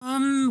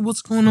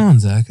what's going on,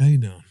 Zach? How you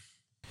doing?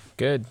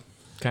 Good.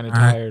 Kind of All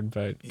right. tired,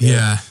 but good.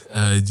 Yeah,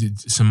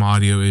 some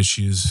audio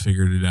issues.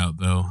 Figured it out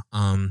though.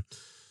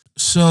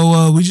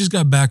 So we just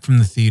got back from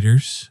the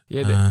theaters.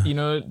 Yeah,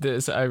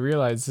 this. I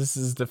realized this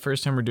is the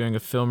first time we're doing a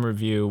film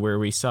review where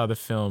we saw the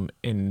film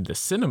in the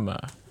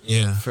cinema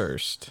Yeah.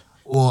 first.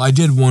 Well, I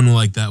did one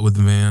like that with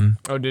the van.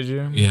 Oh, did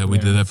you? Yeah, we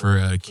did that for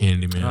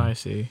Candyman. Oh, I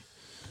see.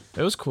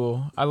 It was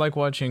cool. I like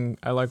going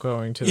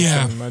to the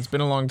Yeah. cinema. It's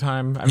been a long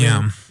time.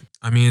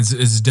 I mean,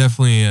 it's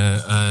definitely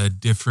a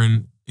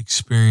different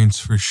experience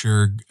for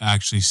sure.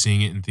 Actually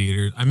seeing it in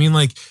theaters. I mean,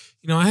 like,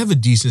 I have a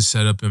decent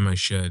setup in my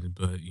shed,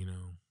 but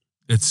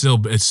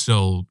it's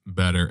still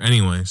better.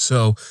 Anyway,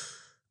 so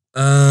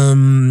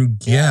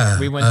yeah,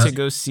 we went to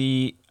go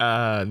see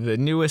the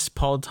newest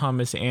Paul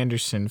Thomas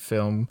Anderson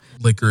film,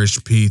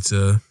 Licorice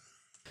Pizza,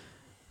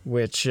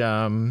 which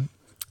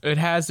it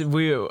has.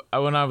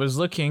 When I was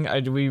looking,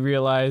 we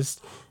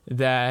realized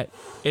that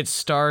it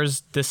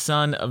stars the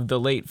son of the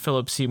late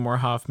Philip Seymour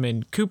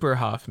Hoffman, Cooper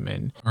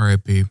Hoffman,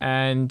 R.I.P.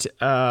 and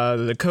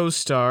the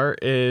co-star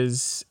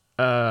is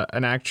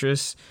an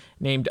actress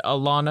named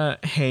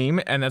Alana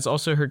Haim, and that's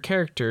also her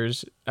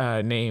character's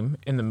name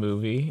in the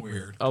movie.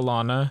 Weird.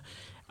 Alana.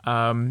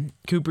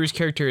 Cooper's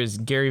character is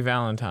Gary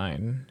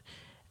Valentine,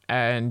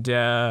 and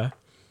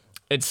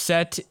it's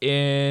set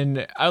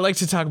in. I like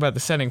to talk about the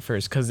setting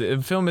first because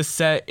the film is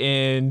set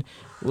in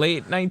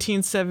late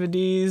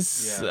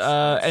 1970s,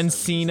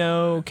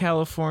 Encino,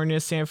 California,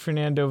 San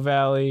Fernando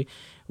Valley,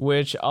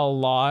 which a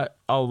lot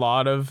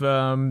of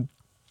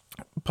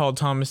Paul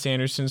Thomas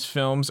Anderson's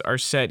films are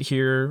set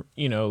here.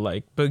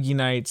 Like Boogie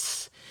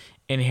Nights,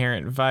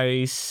 Inherent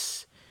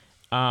Vice,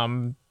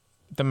 The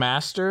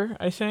Master,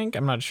 I think.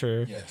 I'm not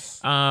sure. Yes.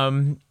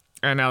 And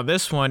now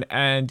this one,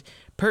 and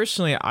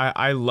personally,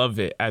 I love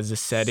it as a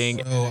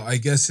setting. So I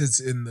guess it's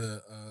in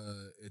the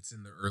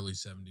early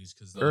 70s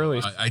because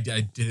I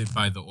did it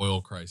by the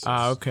oil crisis.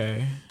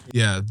 Okay.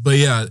 Yeah, but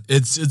yeah,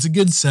 it's a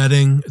good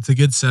setting. It's a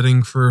good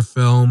setting for a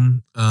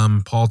film.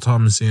 Paul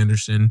Thomas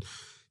Anderson,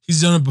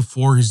 he's done it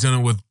before. He's done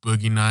it with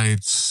Boogie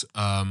Nights,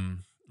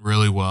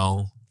 really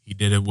well. He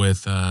did it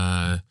with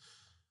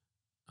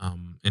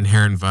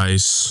Inherent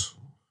Vice.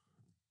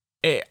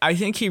 I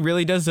think he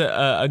really does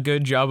a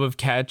good job of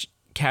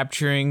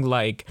capturing,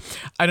 like,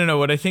 I don't know,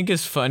 what I think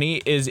is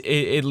funny is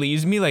it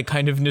leaves me like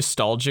kind of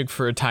nostalgic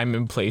for a time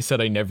and place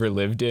that I never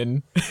lived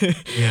in.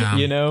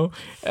 Yeah.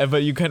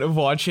 But you kind of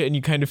watch it and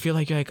you kind of feel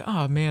like you're like,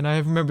 oh man, I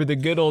remember the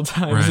good old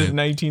times Right. in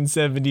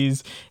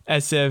 1970s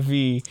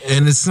SFV.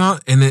 And it's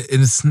not,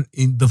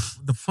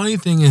 the funny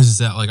thing is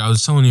that, like, I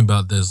was telling you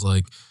about this,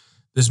 like,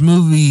 this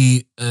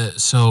movie,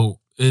 so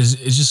is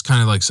just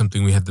kind of like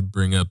something we have to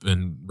bring up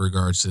in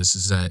regards to this,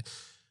 is that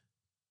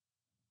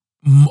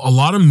a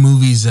lot of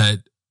movies that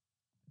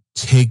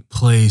take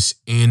place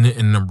in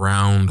and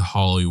around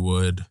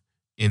Hollywood,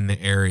 in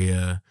the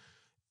area,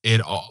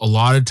 a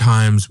lot of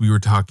times, we were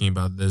talking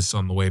about this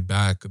on the way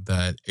back,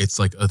 that it's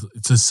like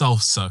it's a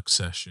self-suck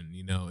session.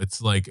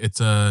 It's like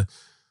oh,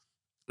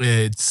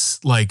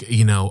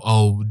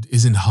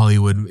 isn't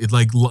Hollywood, it,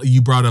 like,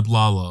 you brought up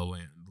La La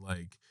Land,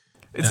 like,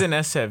 It's an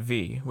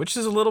SFV, which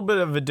is a little bit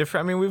of a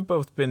different. I mean, we've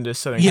both been to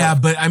Southern. Yeah,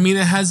 but I mean,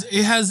 it has a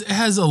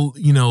a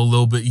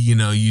little bit.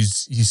 You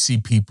see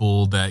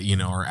people that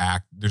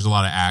are There's a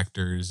lot of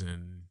actors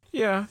and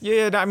yeah.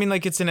 I mean,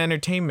 like, it's an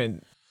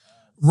entertainment.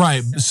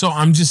 Right. So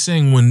I'm just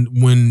saying,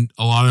 when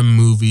a lot of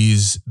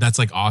movies, that's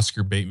like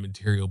Oscar bait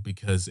material,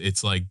 because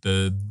it's like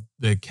the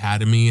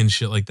Academy and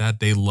shit like that,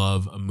 they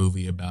love a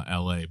movie about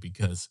LA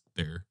because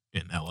they're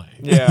in LA.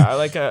 Yeah, I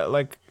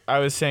like I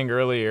was saying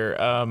earlier,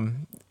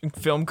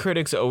 film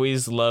critics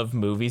always love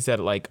movies that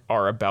like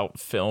are about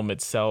film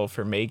itself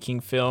or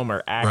making film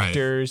or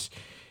actors. Right.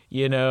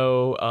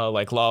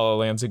 Like La La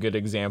Land's a good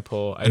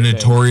example. A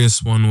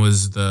notorious one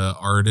was The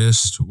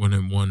Artist, when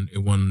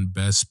it won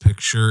Best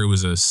Picture. It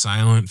was a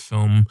silent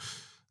film,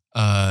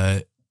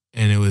 and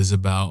it was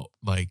about,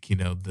 like,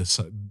 this.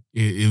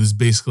 It was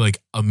basically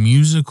like a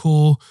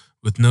musical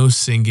with no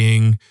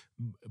singing,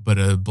 but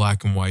a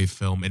black and white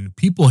film, and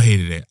people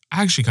hated it.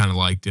 I actually kind of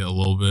liked it a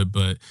little bit,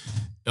 but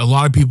a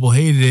lot of people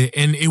hated it,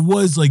 and it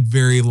was like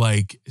very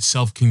like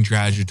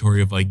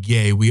self-congratulatory of like,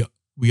 yay, we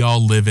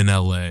all live in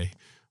LA.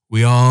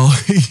 We all,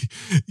 what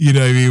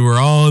I mean? We're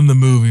all in the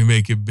movie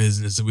making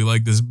business, and we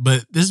like this.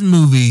 But this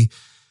movie,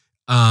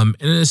 and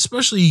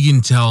especially you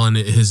can tell in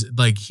his,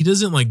 like, he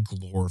doesn't like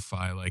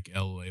glorify like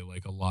LA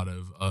like a lot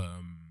of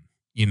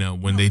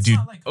when they do,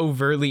 not like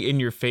overtly in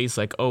your face,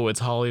 like, oh, it's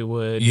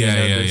Hollywood.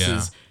 This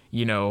is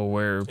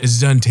where it's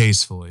done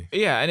tastefully.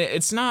 Yeah, and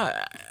it's not,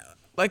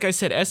 like I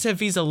said,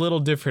 SFV's a little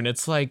different.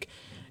 It's like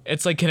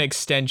an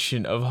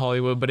extension of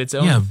Hollywood, but its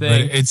own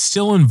thing. But it's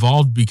still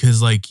involved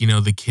because, like,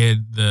 the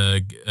kid,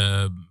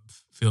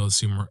 Philip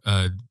Seymour,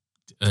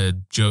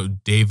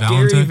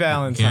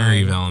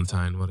 Gary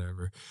Valentine,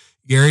 whatever.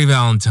 Gary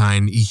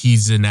Valentine,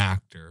 he's an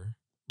actor.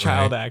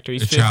 Child right? actor.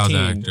 He's a 15. child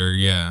actor,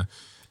 yeah.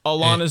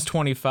 Alana's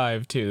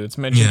 25 too. It's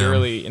mentioned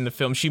early in the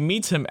film. She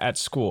meets him at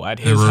school, at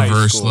his the high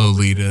reverse school.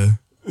 Lolita.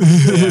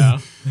 Yeah.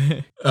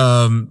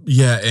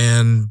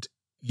 And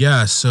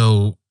Yeah,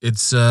 so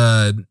it's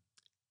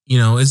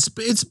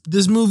it's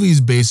this movie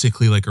is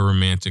basically like a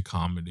romantic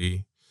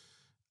comedy.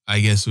 I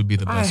guess would be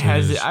the best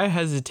way to. I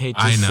hesitate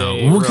to I know.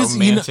 say Well, because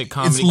romantic it's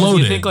comedy because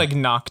you think loaded. like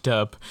Knocked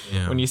Up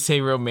Yeah. when you say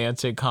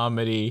romantic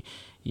comedy,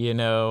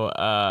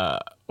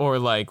 or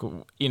like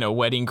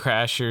Wedding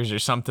Crashers or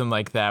something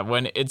like that.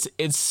 When it's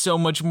so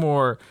much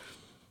more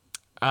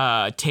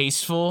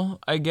tasteful,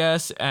 I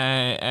guess,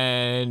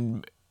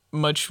 and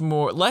much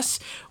more less.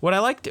 What I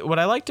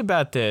liked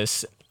about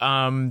this,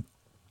 in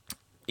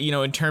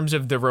terms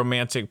of the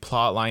romantic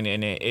plot line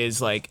in it, is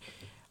like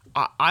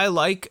I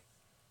like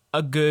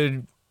a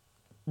good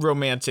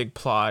romantic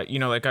plot.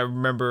 Like I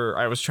remember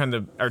I was trying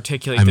to I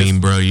articulate this mean,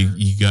 bro,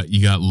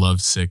 you got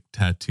lovesick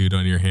tattooed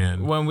on your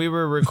hand. when we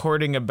were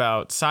recording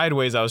about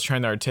Sideways. I was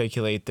trying to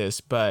articulate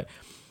this, but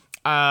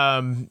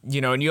and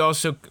you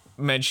also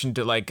mentioned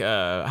like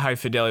High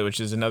Fidelity, which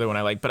is another one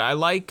I like. But I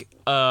like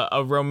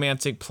a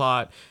romantic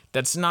plot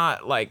that's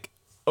not like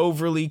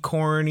overly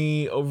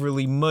corny,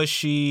 overly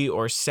mushy,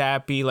 or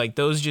sappy. Like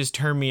those just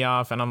turn me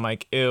off, and I'm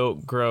like, ew,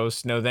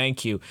 gross, no,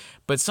 thank you.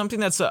 But something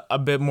that's a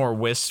bit more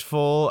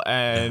wistful Yeah.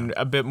 and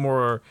a bit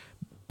more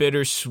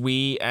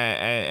bittersweet,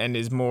 and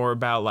is more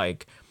about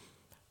like,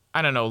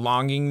 I don't know,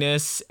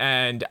 longingness.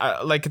 And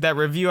like that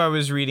review I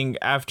was reading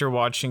after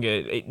watching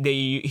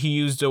he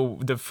used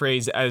the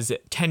phrase as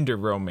tender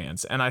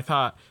romance, and I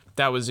thought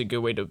that was a good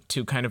way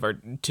to kind of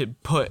to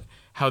put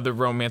how the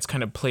romance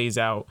kind of plays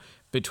out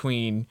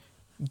between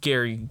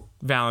Gary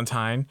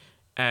Valentine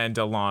and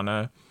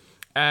Alana.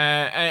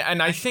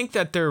 And I think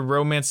that their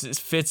romance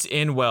fits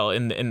in well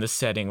in the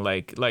setting.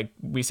 Like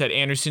we said,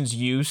 Anderson's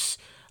use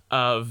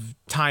of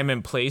time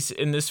and place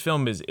in this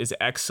film is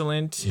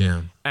excellent.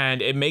 Yeah.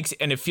 And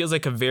it feels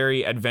like a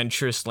very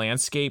adventurous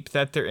landscape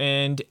that they're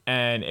in,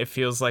 and it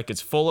feels like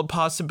it's full of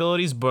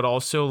possibilities, but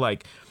also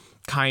like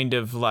kind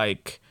of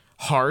like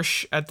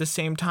harsh at the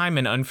same time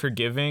and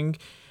unforgiving.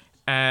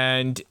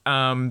 And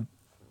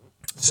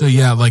So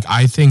yeah, like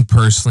I think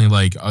personally,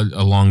 like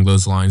along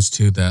those lines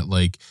too, that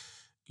like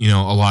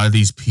a lot of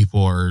these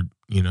people are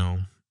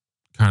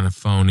kind of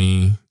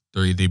phony. A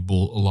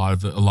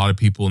lot of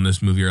people in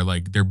this movie are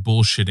like they're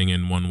bullshitting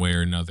in one way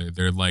or another.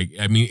 They're like,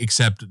 I mean,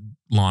 except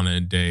Lana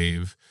and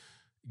Gary.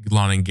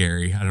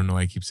 I don't know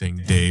why I keep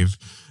saying Dave.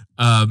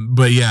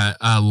 But yeah,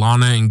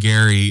 Lana and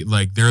Gary,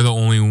 like they're the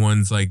only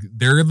ones, like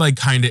they're like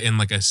kind of in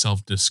like a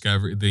self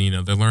discovery.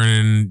 They're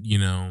learning. Did you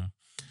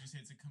say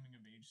it's a coming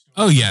of age story?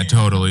 Oh yeah,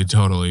 totally,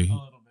 totally. A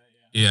little bit,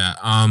 yeah.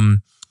 Yeah.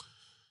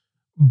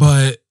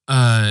 But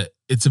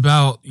it's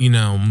about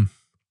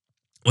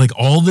like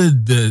all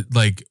the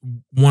like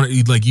one,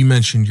 like you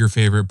mentioned your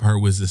favorite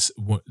part was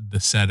the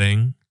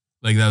setting,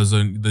 like that's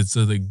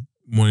like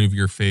one of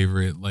your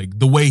favorite, like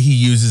the way he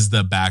uses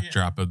the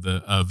backdrop of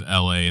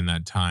LA in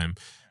that time.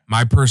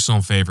 My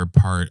personal favorite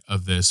part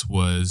of this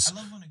was I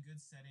love when a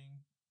good setting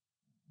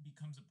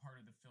becomes a part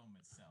of the film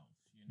itself.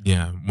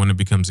 yeah, when it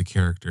becomes a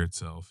character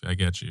itself. I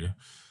get you.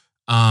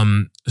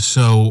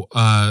 So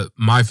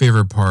my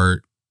favorite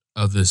part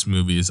of this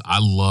movie is I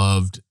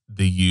loved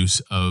the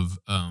use of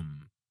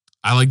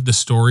I like the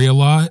story a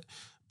lot,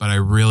 but I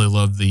really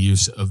love the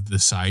use of the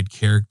side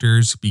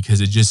characters because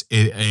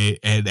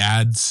it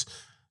adds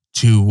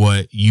to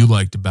what you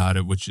liked about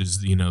it, which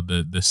is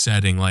the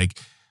setting. Like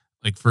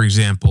for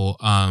example,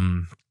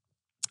 Sean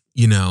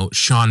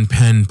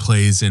Penn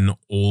plays an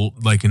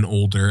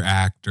older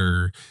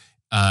actor,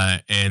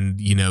 and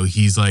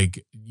he's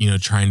like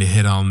trying to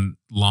hit on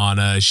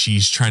Lana.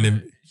 She's trying to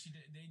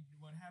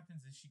What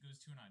happens is she goes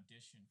to an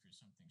audition for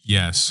something. She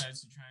yes,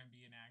 decides to try and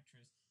be an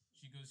actress.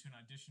 She goes to an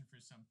audition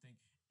for something,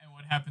 and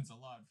what happens a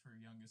lot for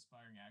young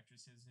aspiring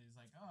actresses is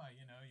like, oh,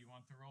 you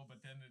want the role, but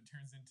then it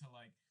turns into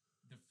like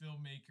the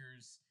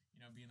filmmakers,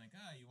 being like,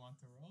 oh, you want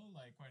the role?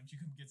 Like, why don't you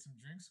come get some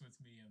drinks with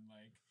me? And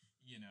like,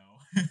 yeah.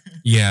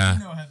 you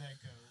know how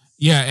that goes.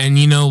 Yeah, and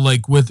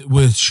like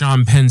with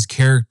Sean Penn's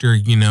character,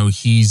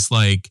 he's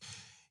like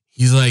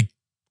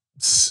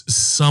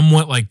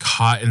somewhat like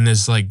caught in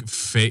this like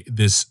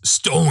this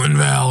stolen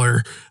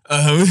valor,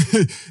 um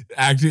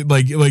acting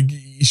like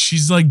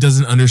she's like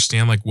doesn't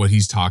understand like what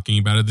he's talking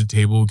about at the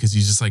table because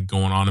he's just like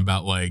going on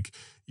about like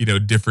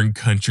different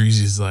countries.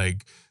 He's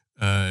like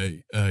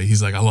I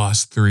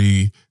lost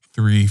three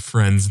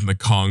friends in the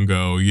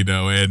Congo,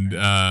 and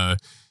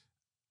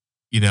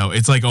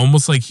it's like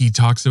almost like he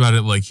talks about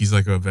it like he's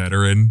like a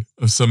veteran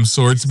of some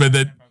sorts, but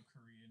then About the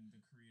Korean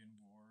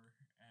War,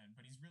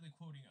 but he's really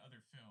quoting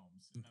other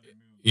films and other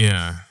movies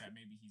yeah, that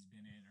maybe he's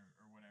been in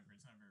or whatever.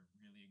 It's never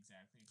really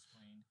exactly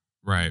explained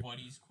right. what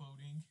he's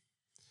quoting.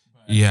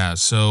 But Yeah,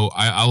 so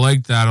I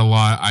like that a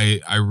lot.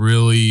 I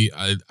really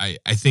I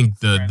think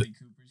Bradley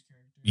Cooper's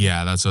character.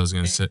 yeah, that's what I was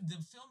gonna say.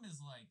 The film is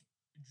like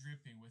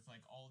dripping with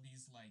like all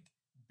these like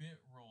bit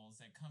roles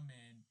that come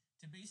in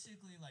to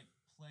basically like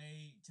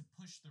play to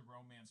push the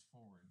romance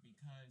forward,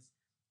 because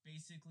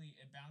basically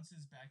it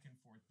bounces back and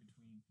forth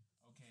between,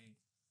 okay,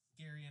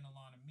 Gary and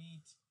Alana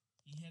meet,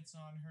 he hits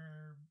on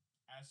her,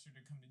 asks her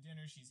to come to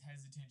dinner, she's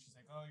hesitant, she's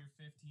like, oh, you're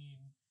 15,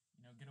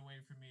 get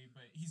away from me.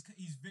 But he's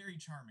very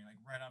charming, like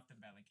right off the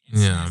bat, like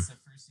Yeah. it's the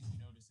first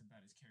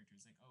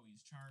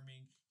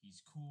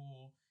he's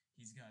cool,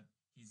 he's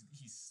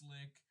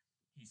slick,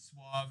 he's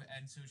suave,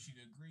 and so she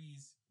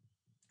agrees.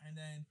 And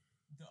then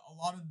a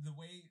lot of the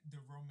way the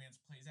romance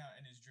plays out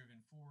and is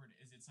driven forward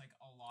is it's like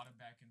a lot of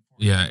back and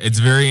forth. Yeah, it's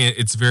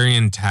very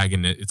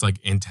antagonist. It's like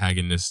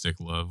antagonistic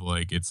love.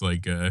 Like it's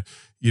like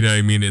you know what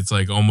I mean? It's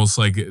like almost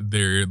like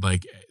they're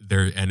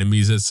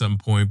enemies at some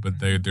point, but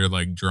they're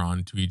like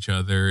drawn to each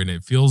other, and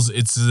it feels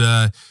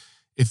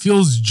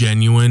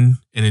genuine,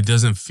 and it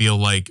doesn't feel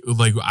like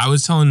I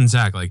was telling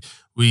Zach, like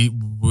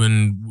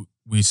when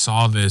we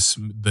saw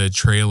the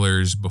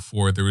trailers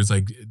before, there was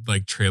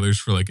like trailers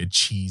for like a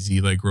cheesy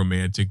like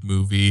romantic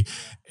movie,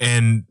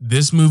 and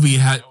this movie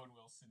had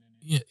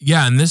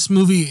yeah, and this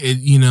movie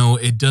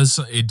it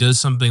does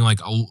something like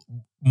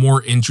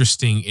more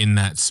interesting in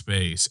that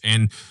space,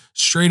 and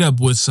straight up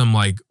with some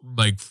like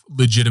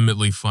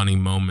legitimately funny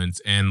moments.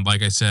 And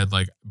like I said,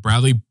 like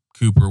Bradley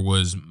Cooper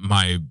was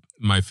my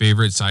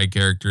favorite side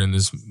character in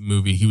this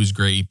movie. He was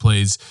great. He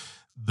plays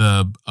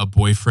a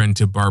boyfriend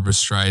to Barbra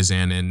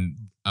Streisand, and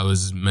I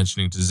was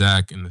mentioning to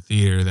Zach in the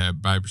theater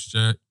that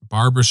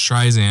Barbra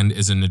Streisand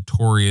is a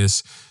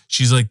notorious.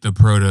 She's like the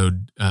proto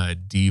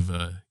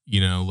diva,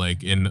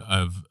 like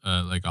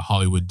like a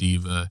Hollywood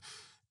diva,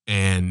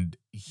 and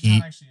He's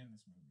not actually in this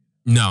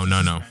movie.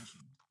 no.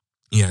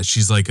 Yeah,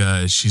 she's like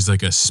a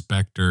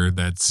specter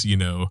that's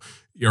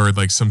or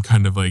like some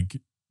kind of like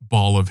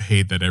ball of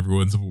hate that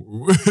everyone's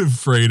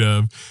afraid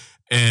of,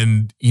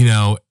 and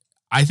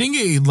I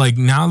think like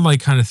now,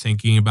 like kind of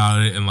thinking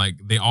about it, and like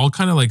they all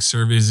kind of like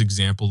serve as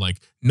example. Like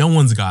no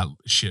one's got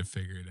shit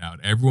figured out.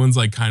 Everyone's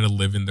like kind of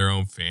living their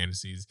own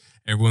fantasies.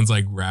 Everyone's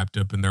like wrapped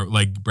up in their,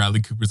 like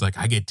Bradley Cooper's like,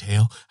 I get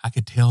tail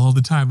all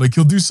the time. Like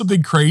he'll do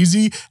something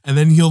crazy, and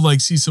then he'll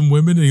like see some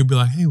women, and he'll be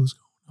like, hey, what's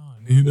going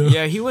on?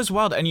 Yeah, he was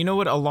wild. And you know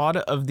what? A lot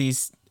of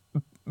these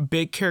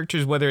big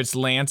characters, whether it's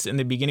Lance in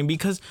the beginning,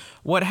 because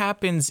what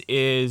happens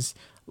is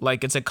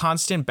like it's a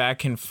constant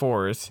back and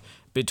forth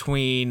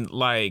between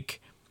like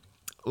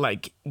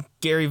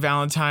Gary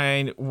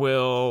Valentine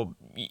will,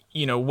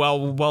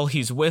 while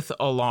he's with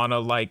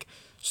Alana, like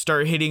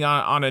start hitting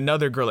on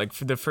another girl. Like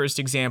for the first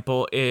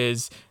example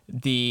is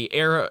the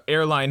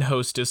airline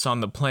hostess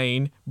on the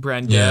plane,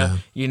 Brenda.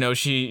 Yeah.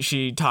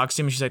 She talks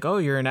to him. She's like, "Oh,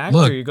 you're an actor.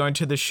 Look. You're going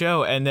to the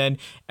show." And then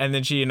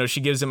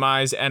she gives him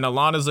eyes, and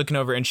Alana's looking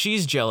over, and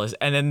she's jealous.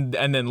 And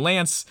then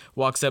Lance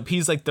walks up.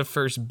 He's like the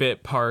first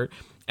bit part.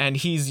 And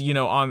he's,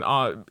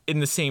 on in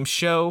the same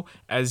show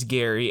as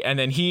Gary. And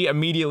then he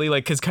immediately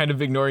is kind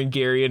of ignoring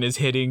Gary and is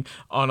hitting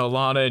on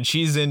Alana, and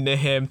she's into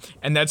him.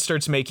 And that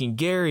starts making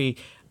Gary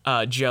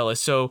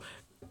jealous. So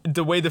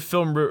the way the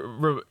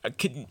film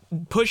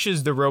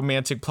pushes the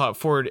romantic plot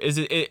forward is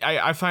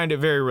I find it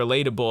very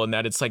relatable in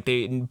that it's like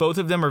both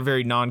of them are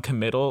very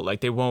non-committal.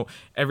 Like they won't,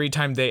 every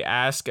time they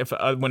ask,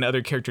 when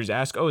other characters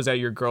ask, "Oh, is that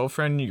your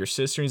girlfriend, your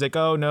sister?" And he's like,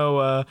 "Oh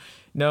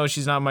no,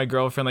 she's not my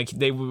girlfriend." Like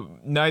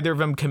neither of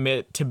them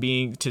commit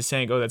to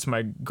saying, "Oh, that's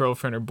my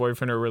girlfriend or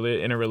boyfriend or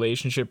in a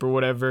relationship or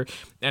whatever."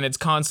 And it's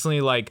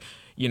constantly like,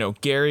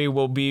 Gary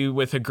will be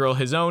with a girl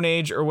his own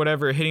age or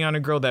whatever, hitting on a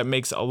girl that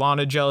makes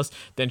Alana jealous.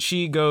 Then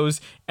she goes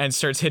and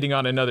starts hitting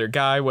on another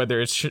guy, whether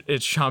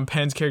it's Sean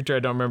Penn's character, I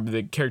don't remember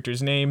the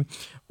character's name,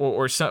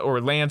 or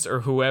Lance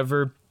or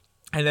whoever.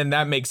 And then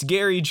that makes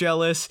Gary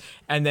jealous,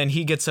 and then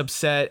he gets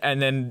upset, and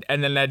then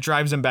that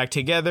drives them back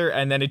together,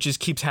 and then it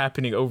just keeps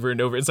happening over and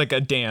over. It's like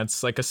a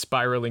dance, like a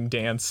spiraling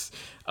dance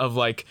of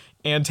like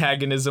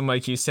antagonism,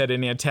 like you said,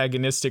 an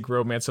antagonistic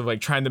romance of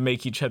like trying to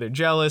make each other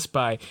jealous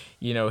by,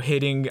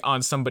 hitting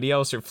on somebody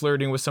else or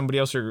flirting with somebody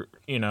else or,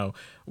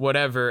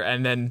 whatever.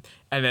 And then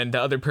the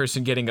other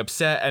person getting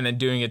upset and then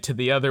doing it to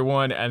the other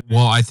one. And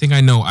well, I think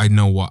I know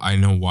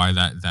why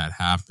that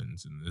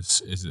happens. And this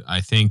is,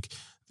 I think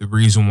the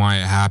reason why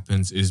it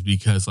happens is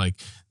because like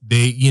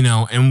they,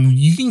 and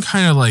you can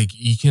kind of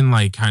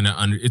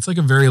it's like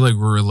a very like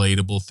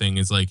relatable thing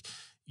is like,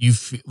 you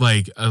feel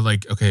like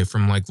okay,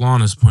 from like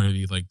Lana's point of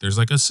view, like there's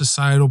like a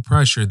societal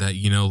pressure that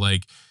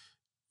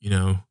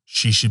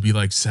she should be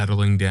like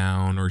settling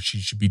down, or she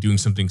should be doing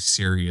something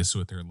serious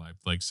with her life,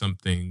 like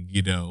something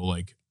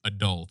like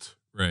adult,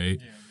 right?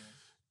 Yeah.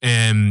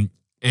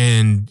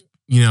 And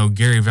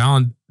Gary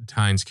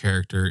Valentine's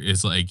character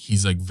is like,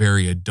 he's like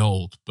very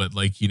adult, but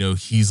like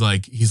he's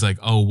like,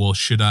 oh well,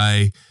 should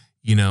I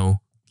do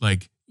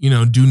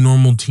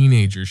normal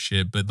teenager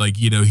shit? But like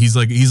he's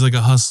like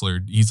a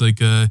hustler. He's like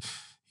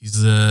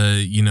he's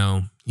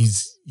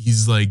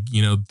like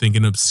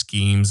thinking up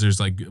schemes. There's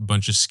like a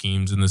bunch of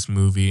schemes in this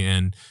movie,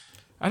 and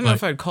I don't know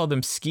if I'd call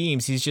them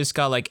schemes. He's just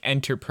got like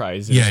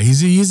enterprises. Yeah,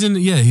 he's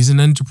an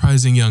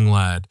enterprising young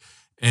lad,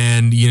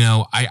 and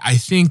I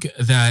think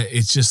that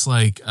it's just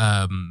like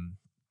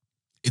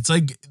it's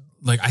like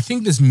I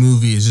think this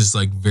movie is just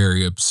like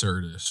very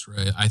absurdist,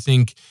 right? I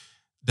think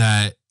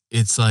that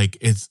it's like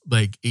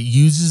it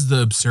uses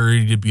the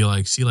absurdity to be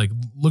like, see, like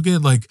look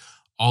at like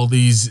all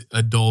these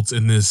adults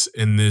in this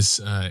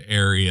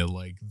area,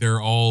 like they're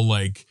all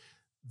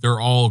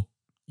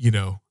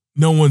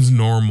no one's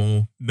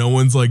normal, no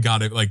one's like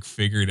got it like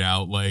figured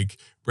out, like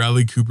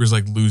Bradley Cooper's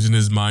like losing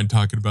his mind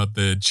talking about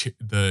what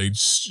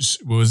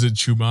was it,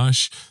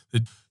 Chumash?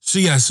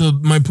 So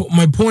my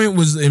point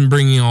was in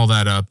bringing all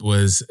that up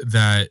was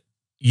that,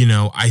 you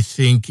know, I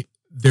think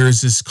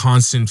there's this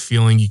constant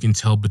feeling you can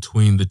tell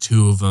between the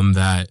two of them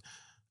that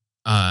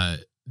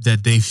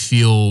they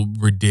feel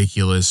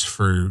ridiculous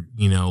for,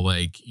 you know,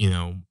 like, you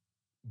know,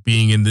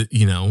 being in the,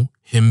 you know,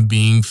 him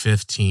being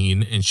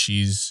 15 and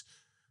she's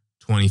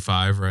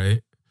 25,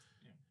 right?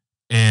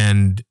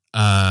 And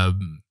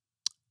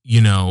you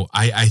know,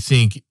 I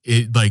think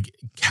it like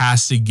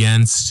cast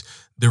against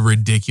the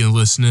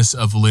ridiculousness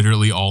of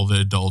literally all the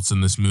adults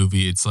in this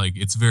movie. It's like,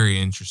 it's very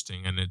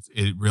interesting, and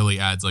it really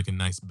adds like a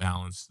nice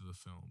balance to the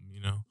film,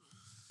 you know?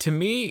 To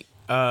me,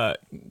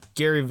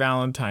 Gary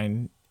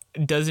Valentine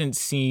doesn't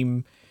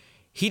seem,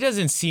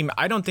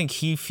 I don't think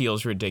he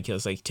feels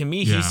ridiculous. Like, to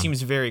me, he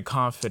seems very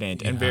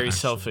confident and very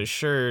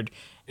self-assured.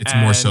 It's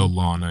more so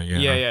Lana,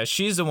 Yeah,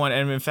 she's the one.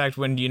 And in fact,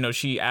 when, you know,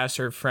 she asked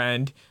her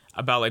friend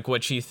about like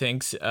what she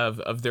thinks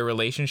of their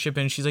relationship,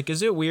 and she's like,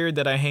 is it weird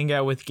that I hang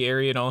out with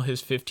Gary and all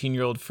his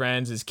 15-year-old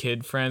friends, his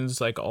kid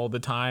friends, like all the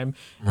time?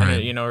 Right.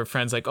 And, you know, her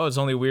friend's like, oh, it's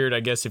only weird, I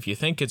guess, if you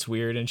think it's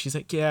weird. And she's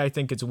like, yeah, I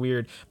think it's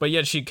weird. But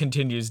yet she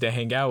continues to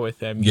hang out with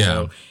them. You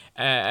know?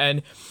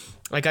 And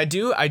like, I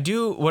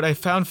do what I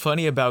found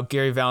funny about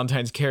Gary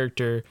Valentine's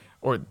character,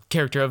 or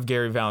character of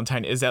Gary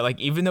Valentine, is that like,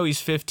 even though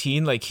he's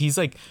 15, like he's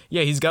like,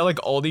 yeah, he's got like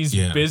all these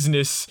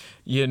business,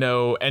 you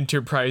know,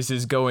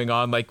 enterprises going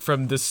on, like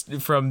from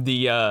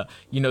the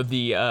you know,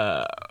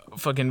 the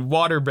fucking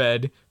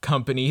waterbed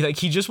company. Like,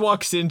 he just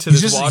walks into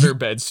this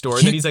waterbed store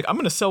and then he's like, I'm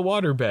gonna sell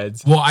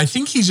waterbeds. Well, I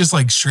think he just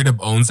like straight up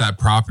owns that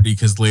property,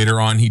 because later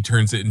on he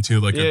turns it into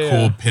like a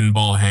cool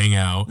pinball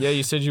hangout. Yeah,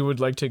 you said you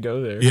would like to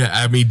go there. Yeah,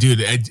 I mean, dude,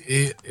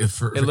 it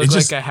looked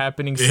like a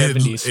happening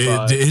 70s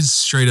spot. It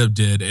straight up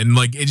did. And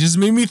like, it just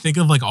made me think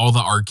of like all the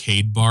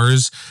arcade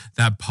bars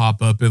that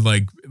pop up in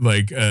like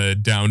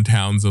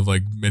downtowns of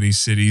like many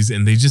cities,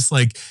 and they just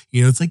like,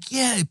 you know, it's like,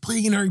 yeah,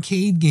 playing an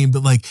arcade game,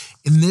 but like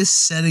in this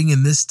setting,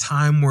 in this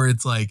time where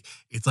it's like,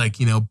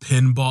 you know,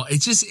 pinball,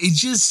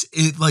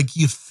 it like,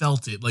 you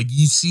felt it, like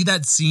you see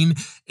that scene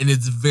and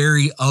it's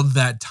very of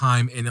that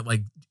time, and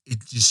it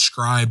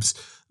describes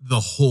the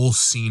whole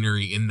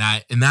scenery in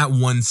that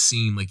one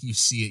scene. Like, you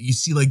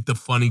see like the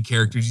funny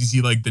characters, you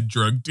see like the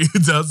drug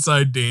dudes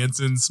outside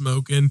dancing,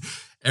 smoking.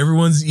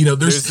 Everyone's, you know,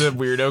 there's a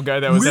weirdo guy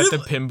that was at the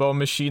pinball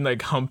machine,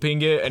 like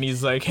humping it, and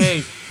he's like,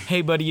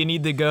 hey buddy, you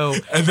need to go.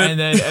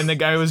 And the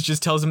guy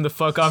just tells him to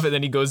fuck off, and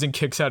then he goes and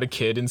kicks out a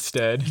kid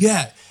instead.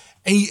 Yeah.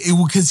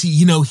 Because he,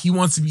 you know, he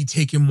wants to be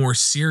taken more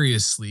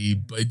seriously,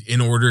 but in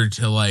order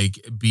to like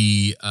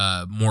be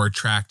more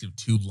attractive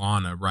to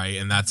Lana, right?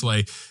 And that's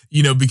why,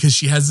 you know, because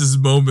she has this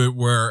moment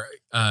where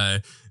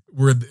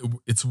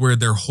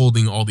they're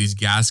holding all these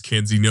gas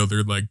cans, you know,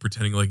 they're like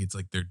pretending like it's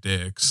like their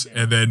dicks,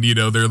 and then, you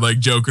know, they're like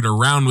joking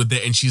around with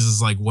it, and she's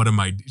just like, what am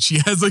I? She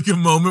has like a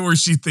moment where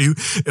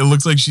it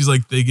looks like she's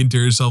like thinking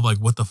to herself, like,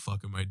 what the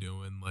fuck am I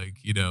doing? Like,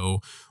 you know,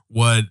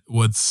 why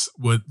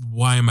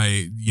am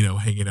I, you know,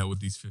 hanging out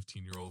with these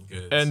 15-year-old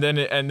kids? And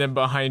then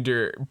behind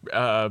her,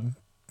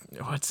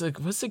 what's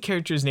the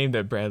character's name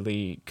that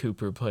Bradley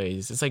Cooper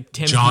plays? It's like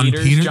John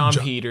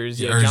Peters.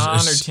 Yeah,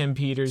 John or Tim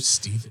Peters.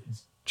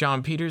 Stevens.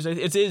 John Peters.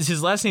 It's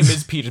his last name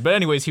is Peters. But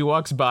anyways, he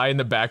walks by in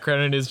the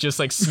background and is just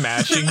like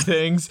smashing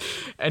things,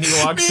 and he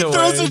walks away. He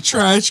throws a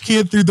trash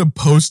can through the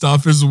post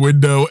office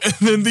window, and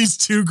then these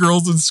two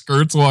girls in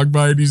skirts walk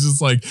by, and he's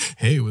just like,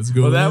 "Hey, what's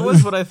going on?" Well, that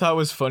was what I thought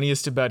was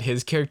funniest about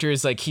his character,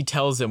 is like, he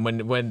tells them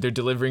when they're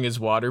delivering his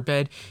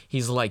waterbed,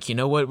 he's like, you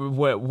know what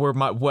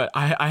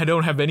I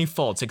don't have any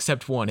faults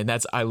except one, and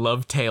that's I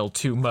love Tail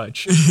too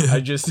much.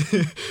 I just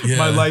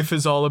my life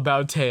is all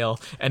about Tail,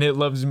 and it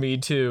loves me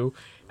too.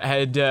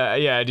 And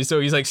so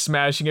he's like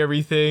smashing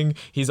everything.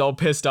 He's all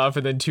pissed off,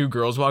 and then two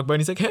girls walk by,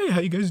 and he's like, "Hey, how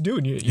you guys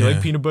doing? You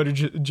like peanut butter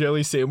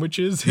jelly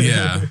sandwiches?"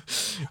 Yeah,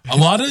 a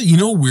lot of, you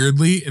know,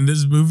 weirdly in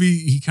this movie,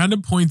 he kind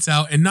of points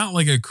out, and not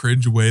like a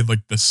cringe way,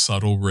 like the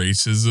subtle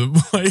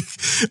racism,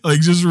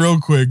 like just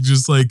real quick,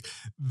 just like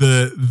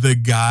the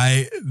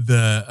guy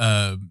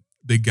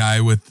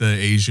with the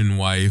Asian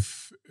wife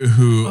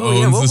who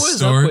owns the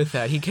store. What was up with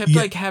that? He kept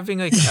like having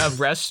like a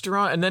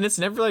restaurant, and then it's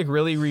never like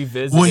really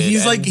revisited. Well,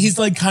 he's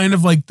like kind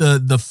of like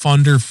the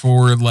funder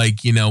for,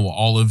 like, you know,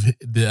 all of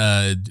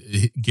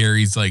the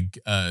Gary's like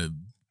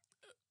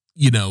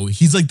you know,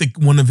 he's like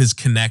one of his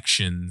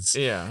connections.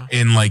 Yeah.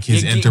 In like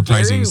his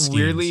enterprising Gary, schemes.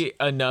 Weirdly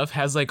enough,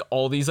 has like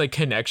all these like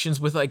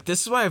connections with, like,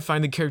 this is why I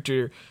find the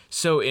character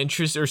so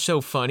interesting or so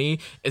funny,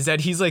 is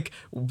that he's like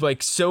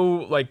so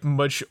like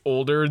much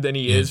older than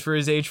he is for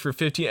his age, for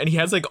 15, and he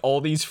has like all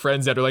these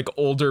friends that are like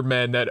older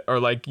men that are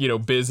like, you know,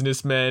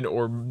 businessmen,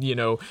 or, you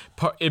know,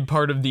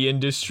 part of the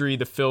industry,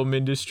 the film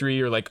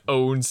industry, or like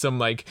own some,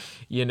 like,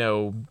 you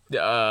know,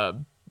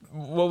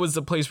 what was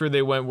the place where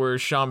they went where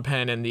Sean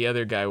Penn and the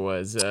other guy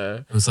was?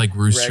 It was like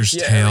Rooster's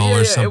Rex. Tail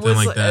or it something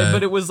was like that.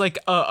 But it was like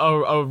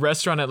a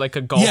restaurant at like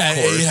a golf yeah,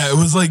 course. yeah. It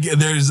was like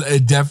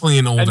definitely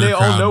an older And they all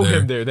crowd know there.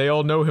 him there. They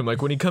all know him.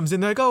 Like when he comes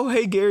in, they're like, "Oh,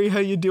 hey Gary, how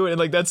you doing?" And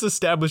like that's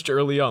established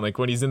early on. Like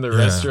when he's in the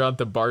restaurant,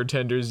 the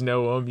bartenders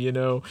know him, you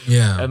know.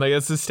 Yeah. And like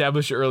that's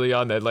established early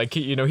on that like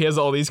he has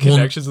all these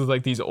connections with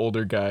like these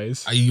older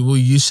guys.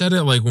 You said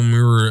it like when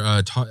we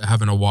were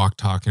having a walk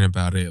talking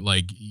about it.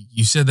 Like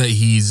you said that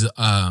he's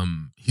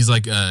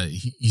like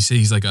you say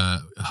he's like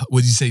a,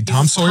 what did you say,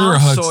 Tom Sawyer or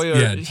Hugs? Sawyer.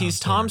 Yeah, He's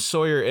Tom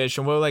Sawyer-ish.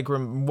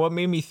 And what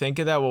made me think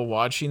of that while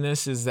watching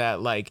this is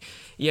that like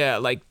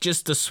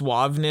just the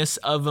suaveness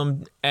of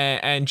him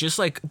and just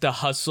like the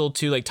hustle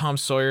too. Like Tom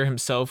Sawyer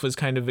himself was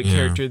kind of a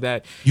character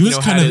that he was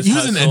had his he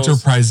was an hustles.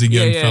 enterprising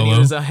young fellow. And he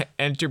was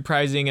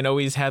enterprising and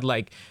always had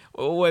like,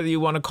 whether you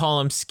want to call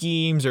them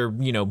schemes or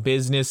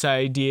business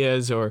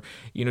ideas or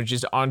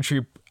just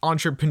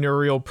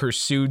entrepreneurial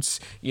pursuits.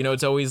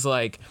 It's always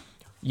like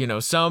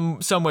some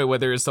way,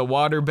 whether it's the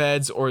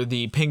waterbeds or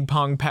the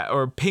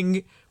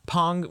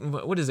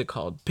what is it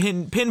called,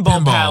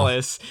 pinball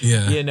palace.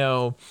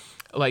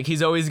 Like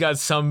he's always got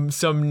some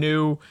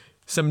new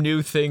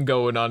thing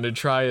going on to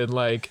try and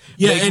like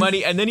make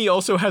money. And then he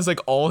also has like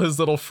all his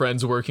little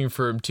friends working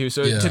for him too.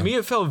 So to me,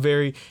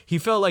 he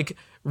felt like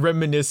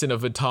reminiscent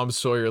of a Tom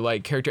Sawyer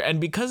like character.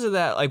 And because of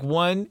that, like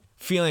one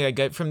feeling I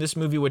get from this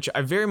movie, which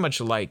I very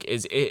much like,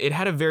 is it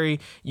had a very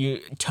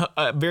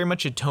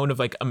much a tone of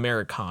like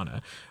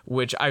Americana,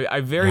 which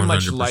I very 100%.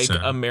 Much like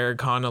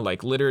Americana,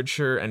 like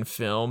literature and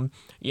film,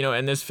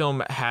 and this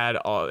film had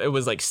it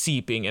was like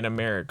seeping in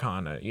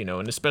Americana,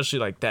 and especially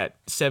like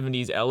that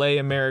 70s LA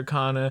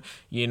Americana,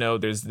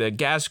 there's the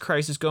gas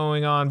crisis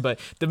going on, but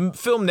the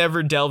film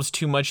never delves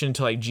too much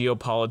into like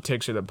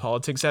geopolitics or the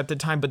politics at the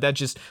time, but that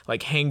just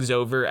like hangs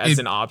over as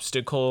an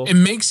obstacle. It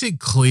makes it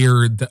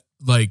clear that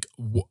like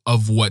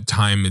of what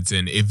time it's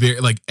in.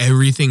 It like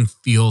everything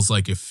feels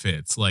like it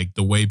fits, like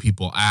the way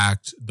people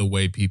act, the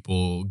way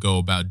people go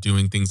about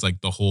doing things, like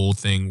the whole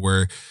thing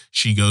where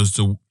she goes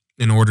to,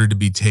 in order to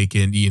be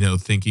taken,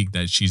 thinking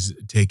that she's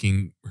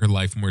taking her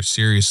life more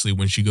seriously,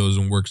 when she goes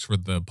and works for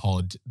the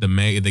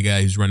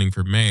guy who's running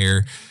for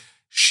mayor,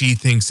 she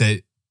thinks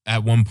that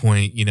at one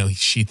point,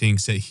 she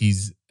thinks that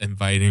he's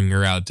inviting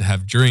her out to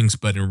have drinks,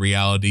 but in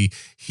reality,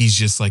 she's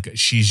just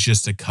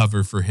a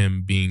cover for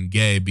him being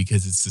gay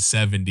because it's the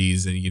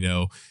 70s and,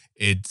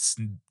 it's,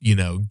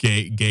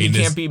 gayness.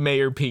 He can't be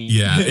Mayor Pete.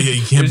 Yeah,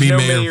 he can't be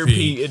Mayor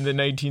Pete in the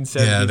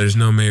 1970s. Yeah, there's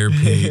no Mayor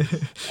Pete.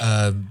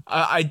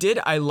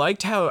 I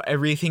liked how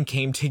everything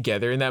came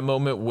together in that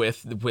moment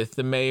with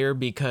the mayor,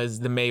 because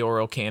the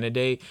mayoral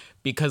candidate,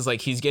 because like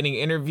he's getting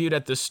interviewed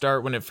at the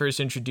start when it first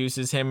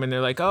introduces him, and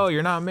they're like, "Oh,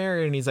 you're not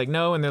married," and he's like,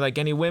 "No," and they're like,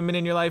 "Any women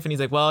in your life?" And he's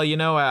like, "Well,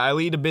 I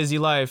lead a busy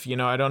life,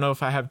 I don't know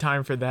if I have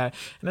time for that."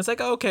 And it's like,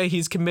 okay,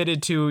 he's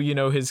committed to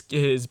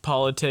his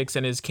politics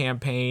and his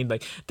campaign,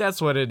 like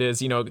that's what it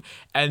is,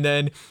 And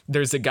then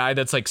there's a guy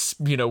that's like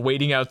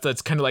waiting out,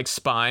 that's kind of like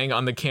spying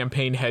on the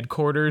campaign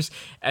headquarters,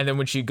 and then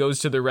when she goes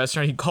to the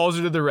restaurant, he calls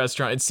her to the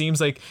restaurant. It seems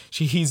like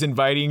he's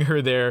inviting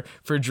her there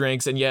for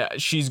drinks, and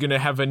she's gonna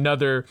have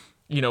another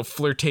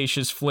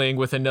flirtatious fling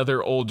with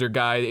another older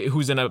guy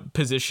who's in a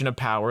position of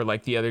power,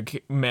 like the other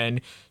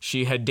men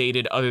she had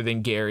dated other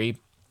than Gary.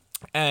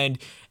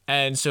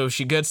 And so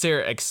she gets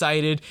there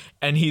excited,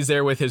 and he's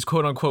there with his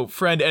quote unquote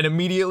friend, and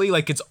immediately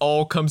like it's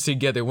all comes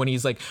together when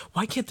he's like,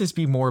 "Why can't this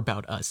be more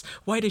about us?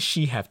 Why does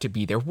she have to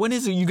be there? When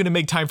is it you gonna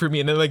make time for me?"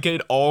 And then like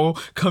it all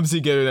comes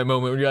together in that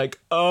moment when you're like,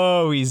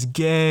 oh, he's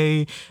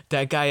gay.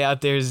 That guy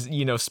out there's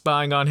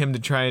spying on him to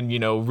try and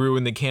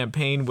ruin the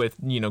campaign with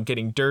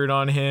getting dirt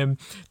on him.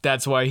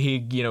 That's why he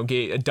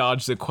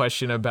dodged the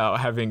question about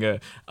having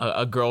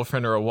a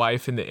girlfriend or a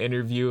wife in the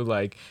interview.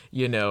 Like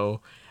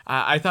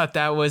I thought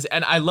that was,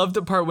 and I love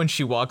the part when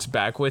she walks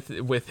back with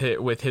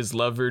his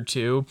lover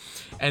too,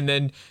 and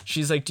then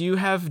she's like, "Do you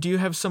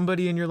have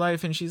somebody in your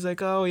life?" And she's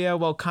like, "Oh yeah,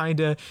 well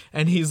kinda."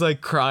 And he's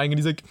like crying, and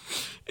he's like,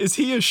 "Is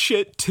he a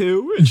shit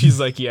too?" And she's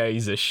like, "Yeah,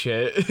 he's a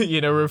shit,"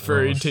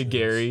 referring to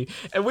Gary,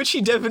 and which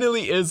he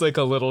definitely is, like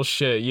a little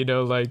shit,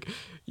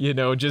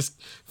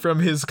 just from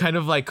his kind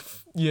of like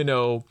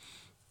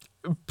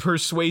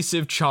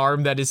persuasive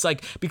charm that is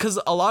like, because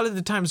a lot of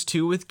the times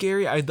too with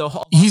Gary,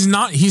 he's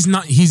not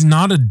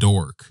a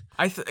dork.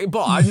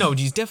 No,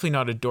 he's definitely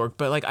not a dork,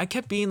 but like I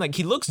kept being like,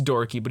 he looks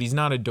dorky, but he's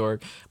not a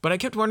dork. But I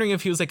kept wondering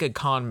if he was like a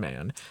con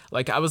man.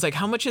 Like I was like,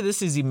 how much of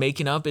this is he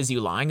making up? Is he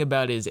lying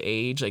about his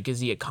age? Like,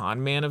 is he a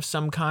con man of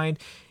some kind?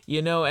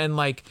 And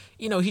like,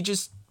 he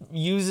just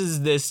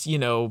uses this,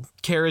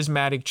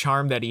 charismatic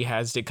charm that he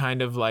has to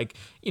kind of like,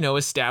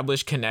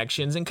 establish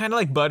connections and kind of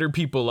like butter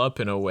people up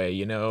in a way,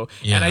 Yeah.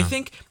 And I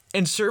think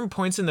in certain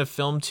points in the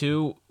film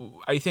too,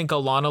 I think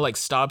Alana like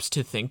stops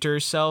to think to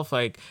herself,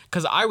 like,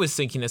 because I was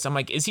thinking this, I'm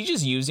like, is he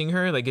just using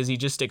her? Like, is he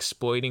just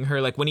exploiting her?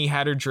 Like when he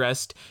had her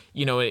dressed,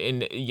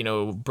 in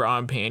bra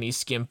and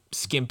panties,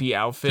 skimpy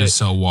outfit, to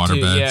sell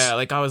waterbeds. Yeah,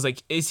 like I was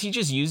like, is he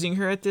just using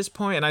her at this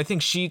point? And I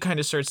think she kind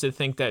of starts to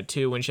think that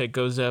too when she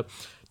goes up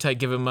to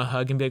give him a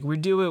hug and be like, we're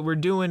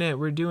doing it,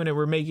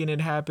 we're making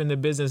it happen, the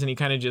business. And he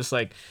kind of just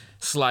like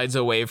slides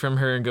away from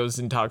her and goes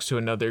and talks to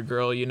another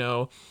girl, you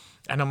know.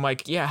 And I'm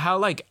like, yeah,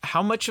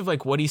 how much of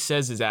like what he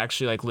says is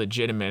actually like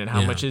legitimate, and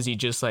how much is he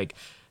just like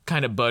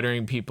kind of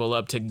buttering people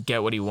up to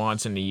get what he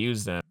wants and to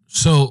use them.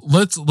 So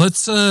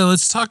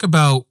let's talk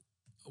about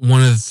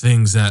one of the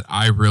things that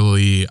I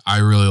really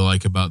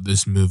like about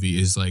this movie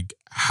is like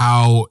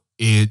how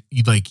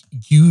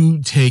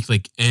you take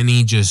like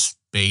any just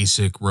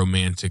basic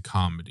romantic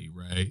comedy,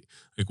 right?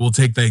 Like we'll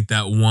take like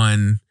that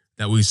one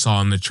that we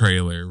saw in the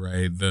trailer,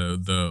 right?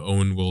 The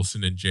Owen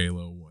Wilson and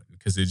J-Lo one,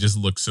 because it just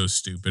looks so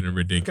stupid and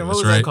ridiculous. What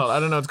was right? that called? I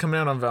don't know. It's coming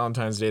out on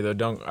Valentine's Day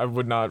though. I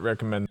would not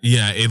recommend.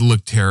 Yeah, it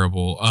looked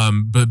terrible.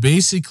 But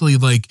basically,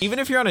 like, even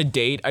if you're on a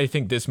date, I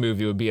think this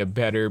movie would be a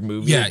better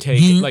movie Yeah, to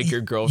take like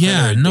your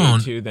girlfriend or a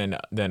date to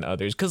than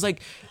others. Because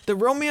like the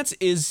romance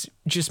is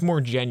just more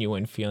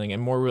genuine feeling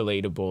and more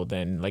relatable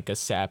than like a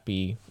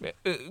sappy.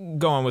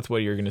 Go on with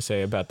what you're gonna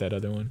say about that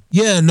other one.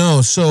 Yeah,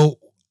 no. So,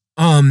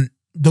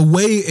 the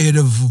way it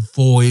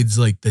avoids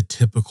like the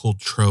typical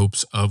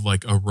tropes of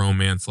like a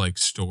romance like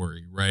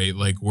story, right?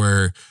 Like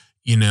where,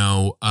 there's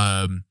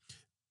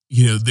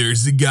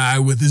the guy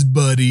with his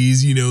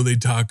buddies, they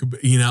talk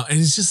about, and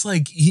it's just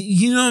like,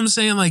 you know what I'm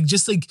saying? Like,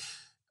 just like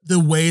the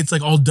way it's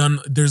like all done.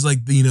 There's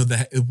like,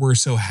 the we're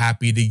so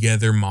happy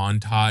together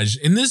montage.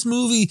 In this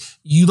movie,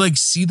 you like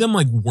see them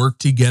like work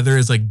together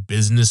as like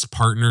business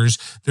partners.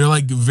 They're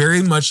like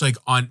very much like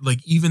on,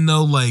 like, even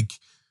though like,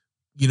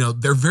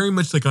 they're very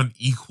much like on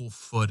equal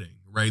footing,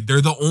 right?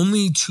 They're the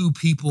only two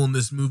people in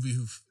this movie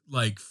who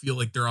like feel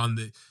like they're on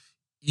the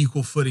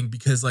equal footing,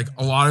 because like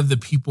a lot of the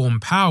people in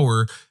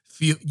power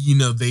feel,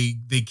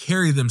 they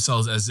carry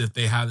themselves as if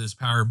they have this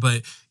power.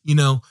 But,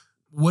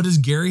 what does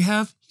Gary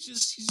have?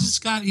 He's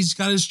got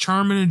his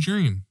charm and a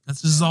dream.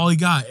 This is all he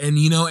got. And,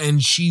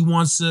 and she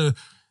wants to,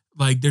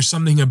 like, there's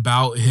something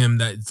about him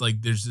that it's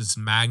like there's this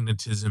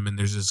magnetism and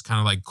there's this kind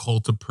of like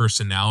cult of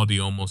personality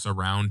almost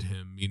around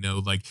him,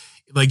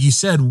 like you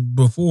said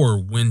before,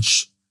 when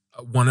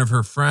one of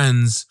her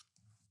friends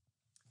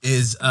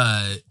is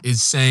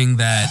saying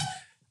that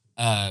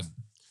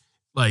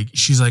like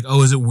she's like,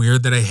 oh, is it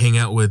weird that I hang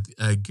out with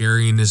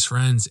Gary and his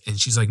friends? And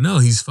she's like, no,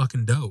 he's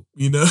fucking dope.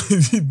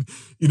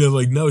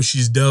 Like, no,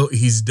 she's dope.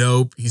 He's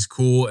dope. He's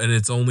cool. And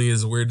it's only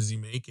as weird as he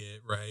make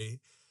it. Right.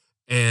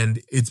 And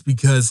it's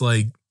because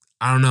like,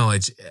 I don't know.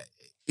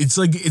 It's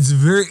like, it's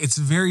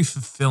very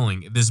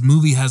fulfilling. This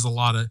movie has a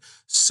lot of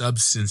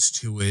substance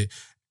to it,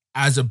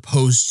 as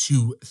opposed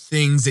to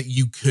things that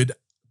you could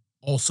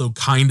also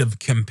kind of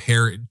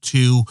compare it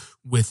to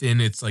within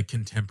its like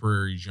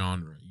contemporary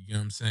genre. You know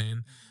what I'm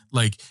saying?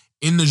 Like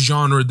in the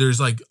genre, there's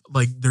like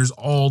there's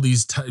all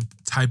these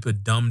type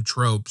of dumb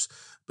tropes,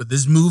 but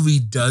this movie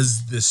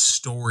does this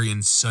story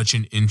in such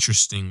an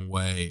interesting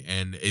way,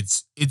 and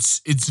it's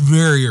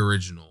very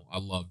original. I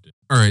loved it.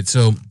 All right,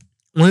 so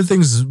one of the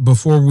things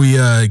before we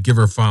give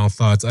our final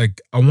thoughts, I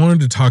wanted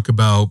to talk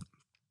about,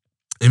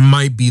 it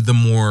might be the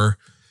more,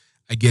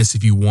 I guess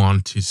if you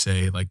want to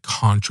say, like,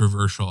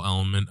 controversial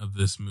element of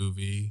this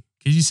movie.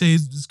 Could you say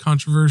it's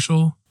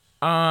controversial?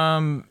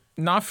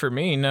 Not for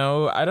me,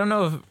 no.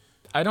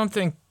 I don't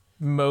think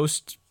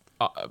most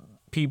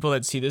people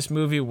that see this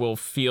movie will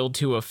feel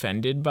too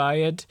offended by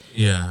it.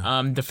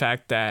 Yeah. The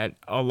fact that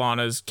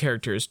Alana's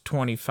character is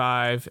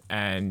 25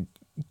 and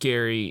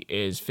Gary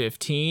is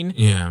 15.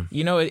 Yeah.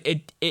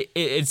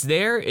 It's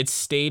there, it's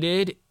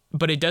stated,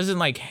 but it doesn't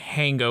like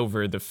hang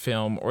over the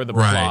film or the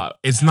right. plot.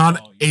 It's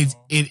not. It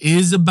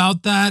is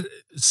about that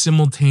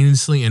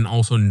simultaneously, and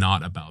also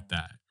not about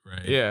that.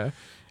 Right. Yeah.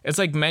 It's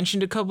like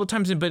mentioned a couple of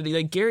times, but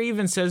like Gary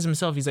even says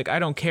himself, he's like, I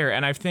don't care.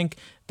 And I think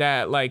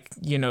that like,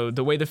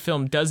 the way the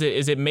film does it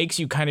is it makes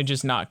you kind of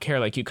just not care.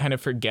 Like you kind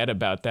of forget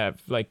about that.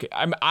 Like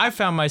I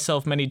found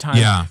myself many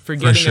times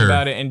forgetting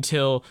about it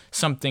until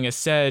something is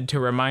said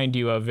to remind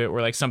you of it, or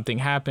like something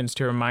happens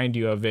to remind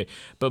you of it.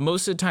 But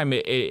most of the time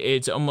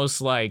it's almost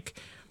like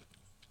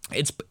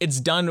it's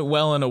done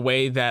well in a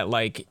way that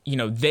like,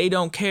 they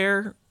don't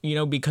care,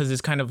 because it's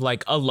kind of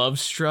like a love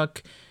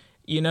struck,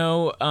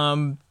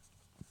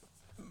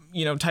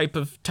 type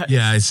of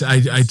yeah.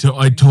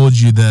 I told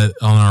you that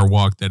on our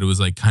walk that it was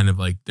like kind of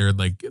like they're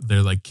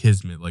like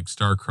kismet, like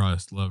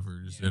star-crossed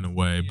lovers in a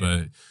way,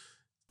 but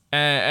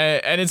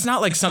and it's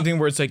not like something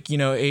where it's like,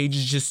 age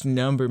is just a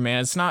number,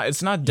 man. It's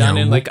not done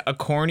in like a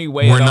corny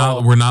way we're at not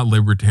all. We're not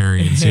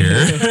libertarians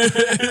here.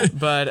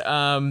 But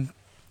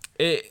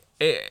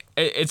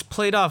it's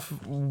played off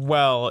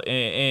well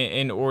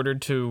in order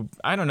to,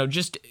 I don't know,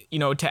 just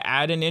to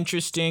add an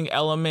interesting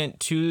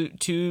element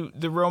to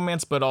the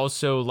romance, but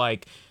also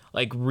like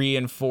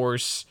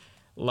reinforce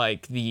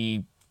like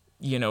the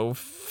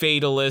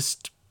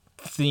fatalist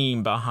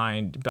theme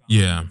behind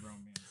yeah,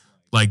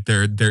 like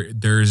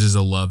theirs is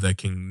a love that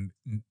can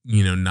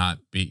not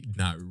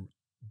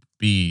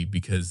be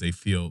because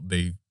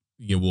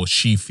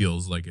she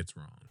feels like it's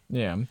wrong.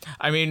 Yeah.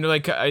 I mean,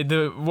 like,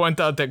 the one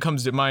thought that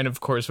comes to mind,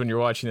 of course, when you're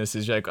watching this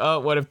is like, oh,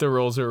 what if the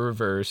roles are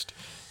reversed?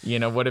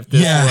 What if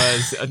this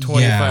was a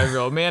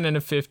 25-year-old man and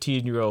a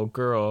 15-year-old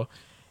girl?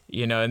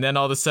 you know, and then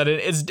all of a sudden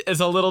it's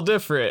a little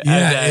different.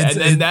 Yeah, and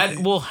then that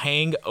will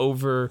hang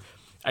over,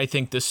 I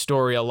think, the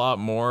story a lot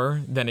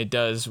more than it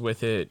does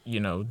with it, you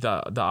know,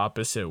 the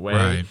opposite way,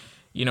 Right.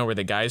 you know, where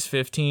the guy's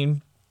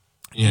 15,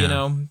 Yeah. you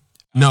know.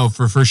 No,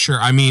 for sure.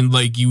 I mean,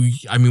 like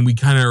we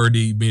kind of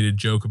already made a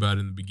joke about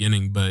it in the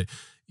beginning, but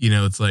you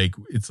know, it's like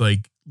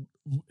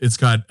it's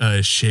got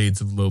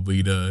shades of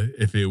Lolita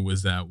if it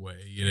was that way.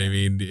 You know what I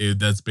mean?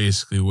 That's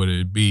basically what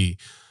it'd be.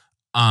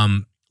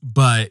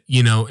 But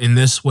you know, in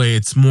this way,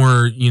 it's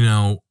more, you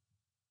know,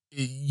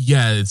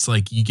 yeah, it's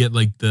like you get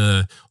like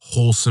the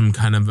wholesome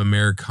kind of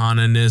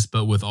Americana-ness,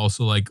 but with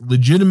also like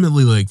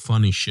legitimately like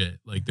funny shit.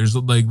 Like there's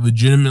like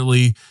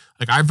legitimately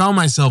like I found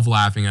myself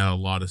laughing at a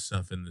lot of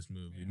stuff in this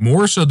movie,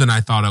 more so than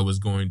I thought I was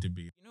going to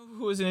be. You know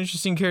who was an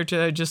interesting character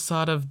that I just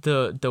thought of?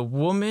 The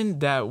woman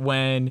that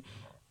when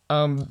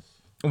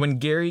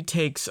Gary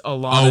takes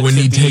Alana, Oh, when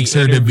he takes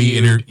her to be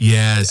interviewed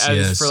yes,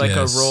 for like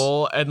yes. a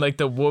role, and like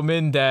the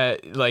woman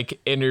that like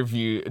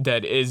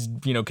that is,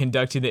 you know,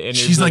 conducting the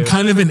interview. She's like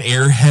kind of an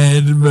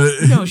airhead,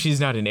 but No, she's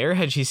not an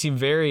airhead. She seemed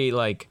very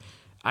like,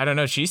 I don't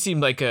know. She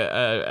seemed like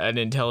an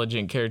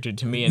intelligent character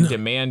to me and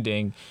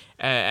demanding,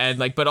 and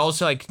like, but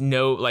also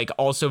like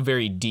also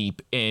very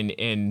deep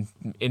in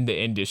the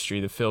industry,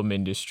 the film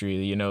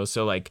industry, you know.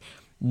 So like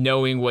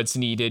knowing what's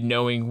needed,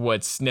 knowing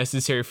what's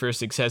necessary for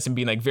success, and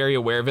being like very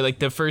aware of it. Like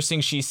the first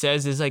thing she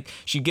says is like,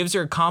 she gives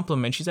her a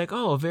compliment. She's like,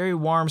 oh, a very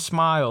warm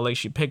smile. Like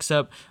she picks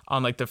up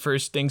on like the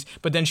first things,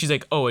 but then she's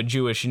like, oh, a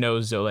Jewish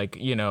nose though, like,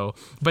 you know.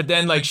 But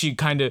then like she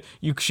kind of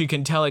she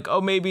can tell like,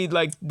 oh, maybe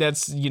like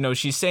that's, you know,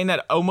 she's saying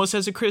that almost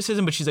as a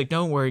criticism, but she's like,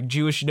 don't worry,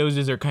 Jewish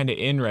noses are kind of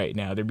in right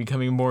now. They're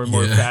becoming more and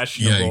more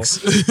fashionable.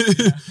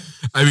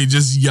 Yikes. I mean,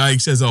 just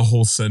yikes as a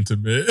whole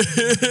sentiment.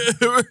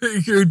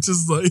 You're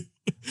just like,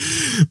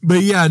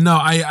 but yeah, no,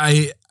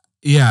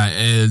 yeah,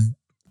 and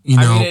you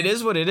know, I mean, it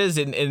is what it is.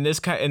 In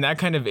that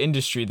kind of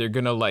industry, they're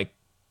gonna like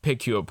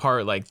pick you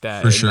apart like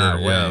that For in sure,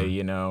 that yeah. way,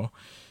 you know.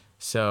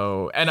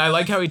 So, and I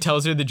like how he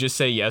tells her to just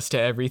say yes to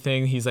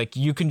everything. He's like,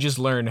 you can just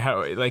learn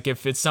how, like,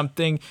 if it's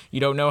something you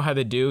don't know how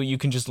to do, you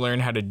can just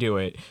learn how to do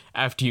it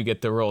after you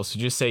get the role. So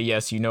just say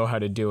yes, you know how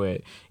to do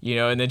it, you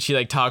know. And then she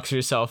like talks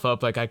herself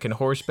up, like, I can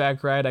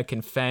horseback ride, I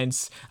can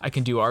fence, I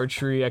can do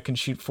archery, I can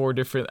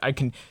I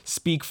can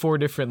speak 4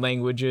 different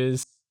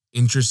languages.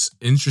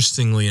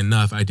 Interestingly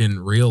enough, I didn't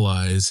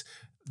realize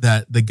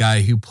that the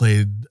guy who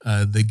played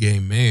the gay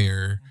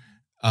mayor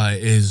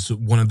is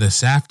one of the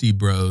Safdie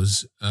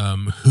bros,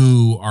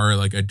 who are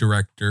like a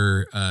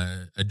director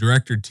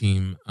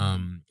team.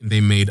 They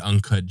made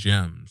Uncut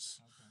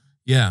Gems.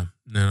 Yeah,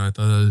 no, I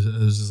thought it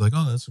was just like,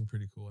 oh, that's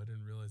pretty cool. I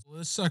didn't realize.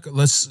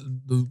 Let's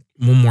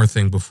one more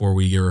thing before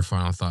we give our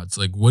final thoughts.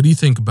 Like, what do you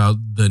think about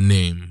the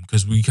name?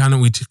 Because we kind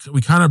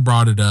of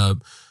brought it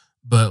up.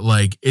 But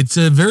like, it's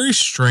a very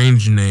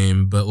strange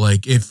name, but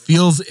like it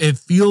feels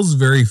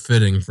very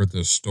fitting for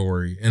this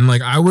story. And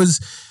like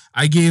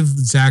I gave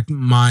Zach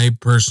my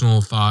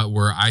personal thought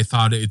where I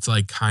thought it's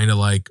like kind of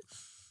like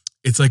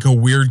it's like a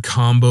weird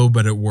combo,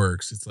 but it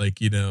works. It's like,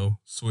 you know,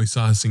 soy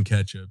sauce and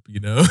ketchup, you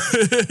know.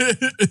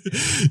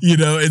 You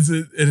know,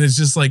 it's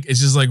just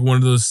like one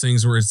of those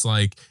things where it's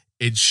like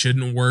it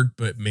shouldn't work,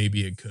 but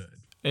maybe it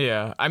could.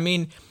 Yeah, I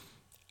mean,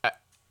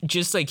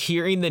 just like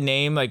hearing the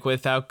name, like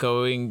without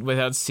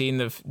seeing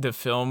the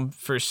film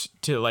first,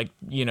 to like,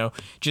 you know,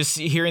 just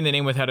hearing the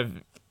name without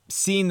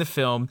seeing the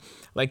film,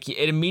 like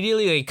it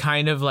immediately like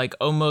kind of like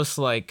almost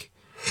like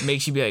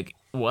makes you be like,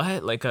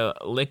 what, like a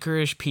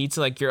licorice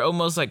pizza? Like you're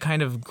almost like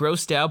kind of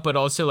grossed out, but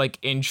also like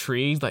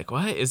intrigued. Like,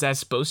 what is that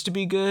supposed to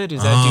be good?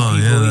 Is that do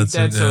people eat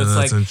that? So it's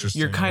like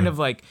you're kind of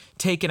like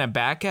taken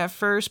aback at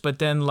first, but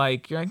then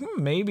like you're like,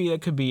 maybe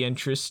that could be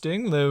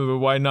interesting.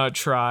 Why not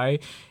try?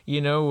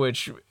 You know,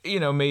 which, you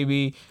know,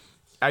 maybe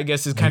I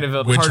guess is kind of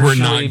a which we're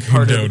not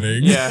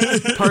condoning.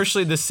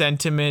 Partially the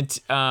sentiment,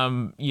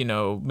 you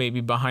know,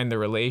 maybe behind the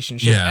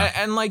relationship. Yeah.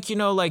 And like, you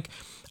know, like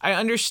I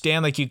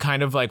understand like you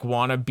kind of like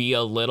want to be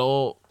a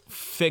little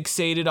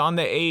fixated on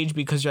the age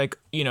because you're like,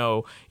 you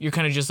know, you're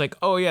kind of just like,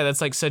 oh yeah, that's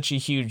like such a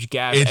huge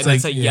gap. It's and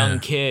like, that's a young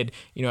kid,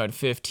 you know, at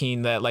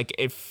 15, that like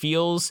it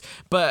feels,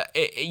 but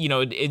it, you know,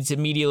 it's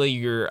immediately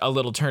you're a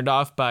little turned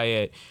off by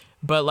it.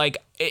 But like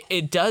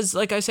it does,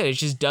 like I said, it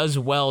just does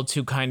well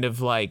to kind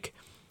of like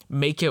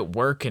make it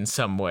work in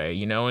some way,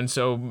 you know. And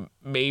so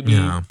maybe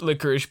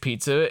licorice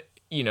pizza,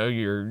 you know,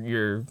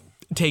 you're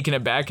taken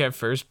aback at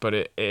first, but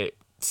it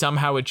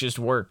somehow it just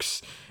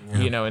works,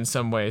 you know, in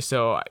some way.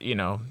 So, you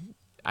know,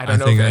 I don't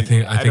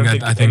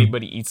think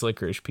anybody eats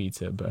licorice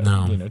pizza, but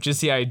you know,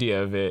 just the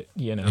idea of it,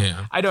 you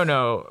know, I don't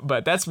know,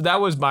 but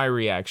that was my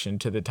reaction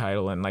to the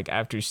title. And like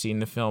after seeing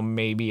the film,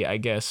 maybe I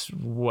guess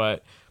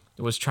what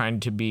was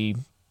trying to be,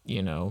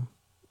 you know,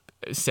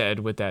 said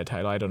with that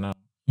title, I don't know.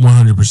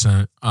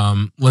 100%.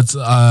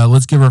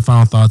 Let's give our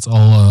final thoughts.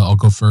 I'll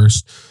go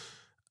first.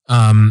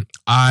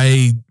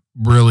 I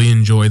really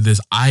enjoyed this.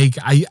 I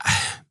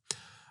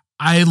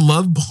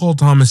love Paul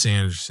Thomas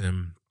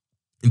Anderson,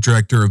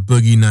 director of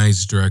Boogie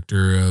Nights,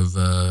 director of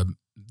The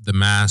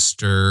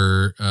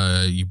Master.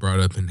 You brought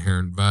up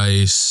Inherent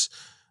Vice.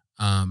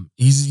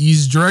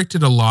 He's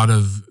directed a lot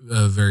of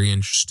very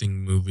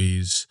interesting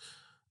movies.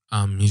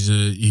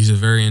 He's a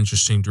very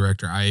interesting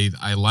director.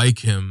 I like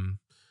him,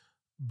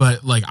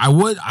 but like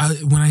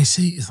when I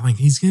say it's like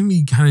he's gonna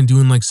be kind of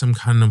doing like some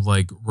kind of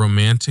like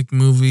romantic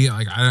movie.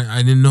 Like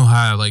I didn't know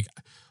how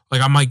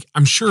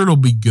I'm sure it'll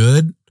be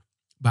good,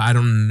 but I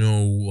don't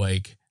know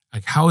like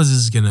how is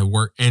this gonna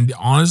work? And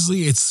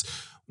honestly, it's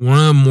one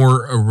of the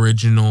more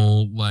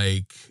original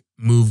like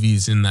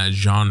movies in that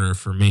genre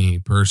for me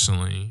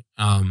personally.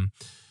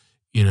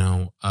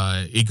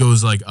 It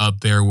goes like up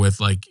there with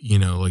like,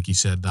 like you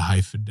said, the High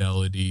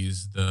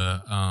Fidelities,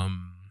 the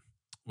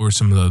what are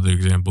some of the other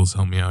examples?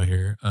 Help me out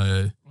here.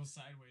 Well,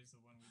 Sideways, the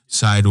one we did.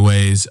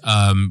 Sideways.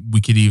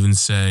 We could even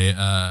say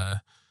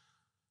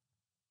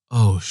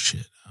oh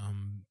shit.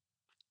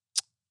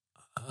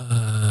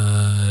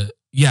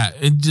 Yeah,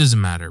 it doesn't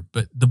matter.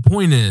 But the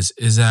point is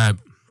that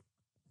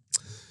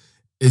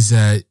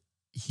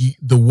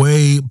the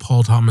way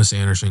Paul Thomas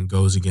Anderson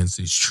goes against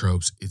these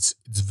tropes, it's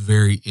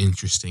very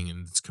interesting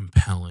and it's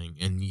compelling.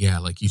 And yeah,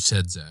 like you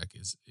said, Zach,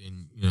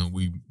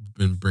 we've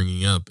been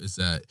bringing up is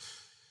that,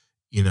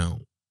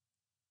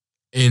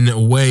 in a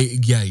way,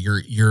 yeah,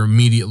 you're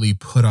immediately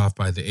put off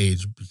by the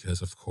age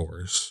because of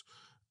course.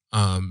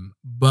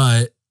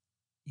 But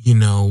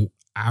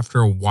after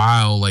a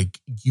while, like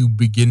you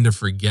begin to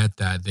forget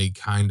that they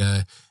kind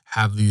of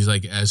have these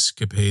like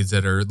escapades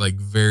that are like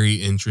very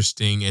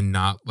interesting and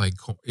not like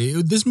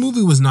this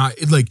movie was not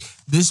like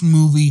this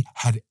movie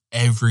had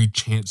every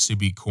chance to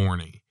be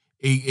corny.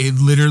 It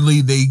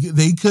literally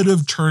they could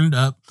have turned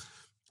up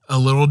a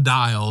little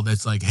dial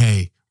that's like,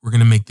 hey, we're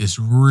gonna make this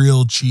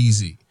real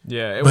cheesy.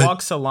 Yeah, it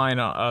walks a line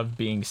of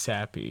being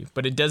sappy,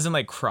 but it doesn't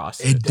like cross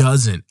it. It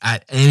doesn't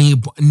at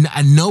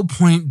no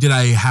point did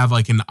I have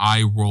like an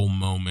eye roll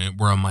moment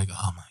where I'm like,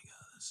 oh my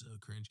god, that's so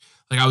cringe.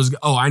 Like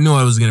I know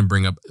I was gonna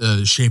bring up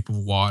Shape of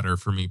Water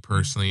for me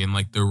personally, and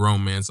like the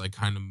romance like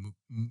kind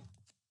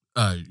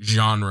of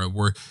genre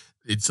where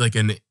it's like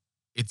a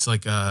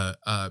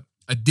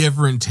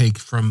different take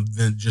from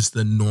just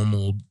the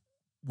normal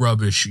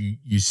rubbish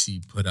you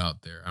see put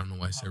out there. I don't know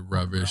why I say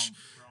rubbish.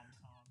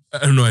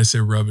 I don't know why I say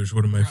rubbish.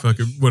 What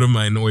am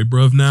I annoyed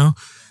bruv now?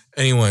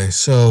 Anyway,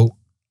 so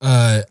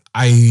I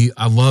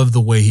love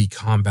the way he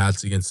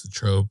combats against the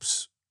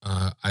tropes.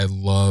 I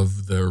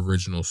love the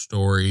original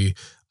story.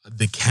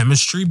 The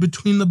chemistry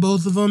between the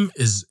both of them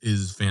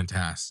is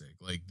fantastic.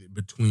 Like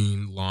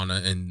between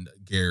Lana and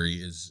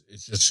Gary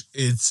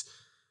it's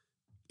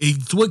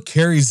what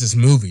carries this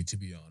movie, to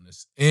be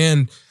honest.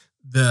 And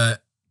the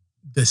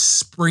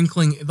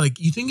sprinkling, like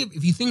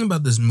if you think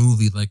about this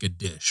movie like a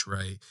dish,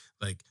 right?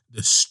 Like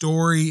the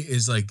story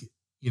is like,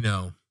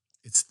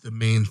 it's the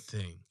main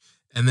thing.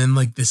 And then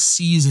like the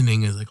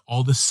seasoning is like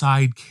all the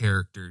side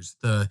characters,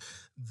 the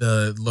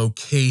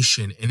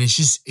location, and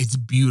it's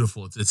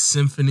beautiful. It's a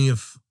symphony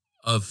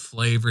of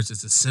flavors.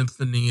 It's a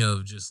symphony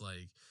of just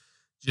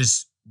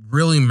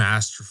really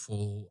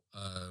masterful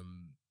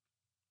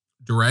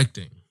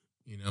directing,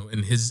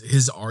 and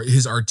his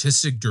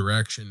artistic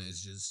direction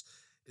is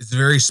it's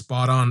very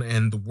spot on.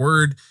 And the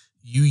word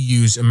you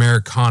use,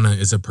 Americana,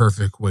 is a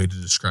perfect way to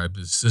describe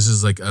this. This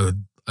is like a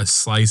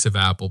slice of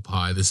apple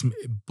pie.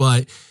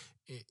 But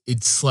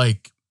it's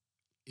like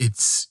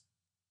it's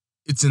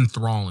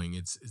enthralling.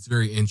 It's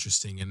very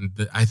interesting, and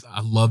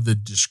I love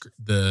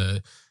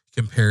the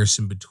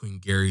comparison between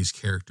Gary's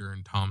character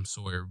and Tom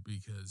Sawyer,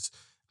 because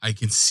I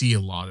can see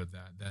a lot of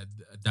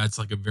that's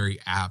like a very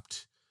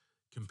apt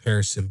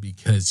comparison,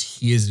 because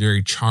he is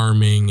very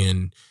charming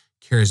and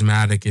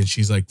charismatic and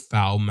she's like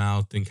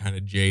foul-mouthed and kind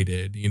of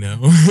jaded,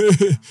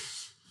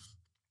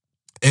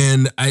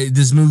 and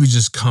this movie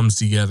just comes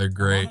together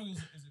great. Is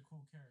a cool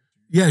character.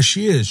 Yeah,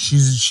 she is.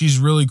 She's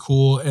really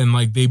cool, and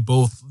like they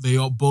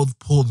all both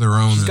pull their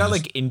own. She's got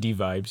like indie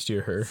vibes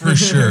to her for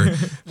sure.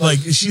 Like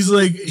she's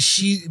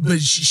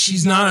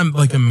not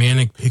like a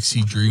manic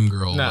pixie dream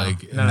girl. No.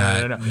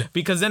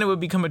 Because then it would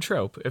become a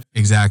trope.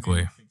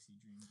 Exactly.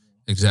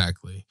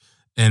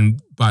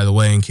 And by the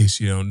way, in case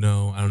you don't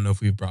know, I don't know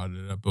if we've brought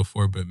it up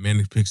before, but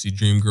Manic Pixie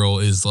Dream Girl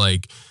is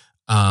like,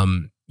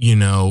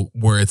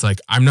 where it's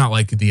like, I'm not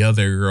like the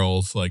other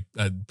girls. Like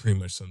that pretty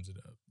much sums it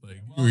up.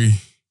 Like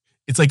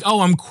it's like, oh,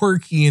 I'm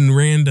quirky and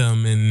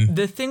random. And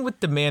the thing with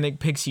the Manic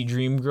Pixie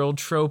Dream Girl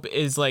trope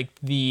is like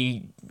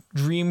the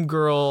dream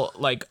girl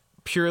like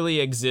purely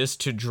exists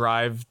to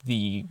drive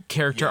the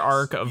character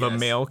arc of a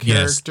male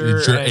character.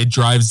 Yes, it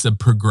drives the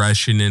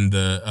progression in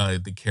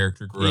the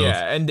character growth.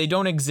 Yeah, and they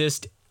don't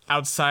exist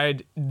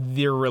outside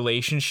their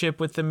relationship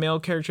with the male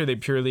character. They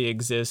purely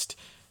exist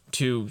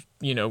to,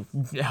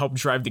 help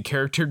drive the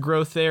character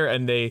growth there,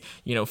 and they,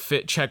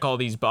 check all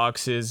these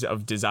boxes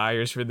of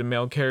desires for the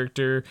male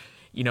character,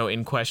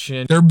 in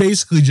question. They're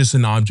basically just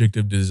an object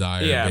of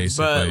desire. Yeah,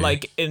 basically. But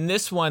like in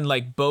this one,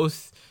 like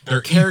both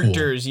they're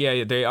characters,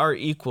 equal. they are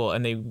equal,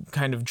 and they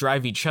kind of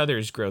drive each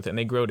other's growth, and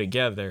they grow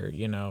together,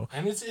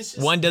 And it's just,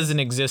 one doesn't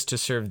exist to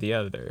serve the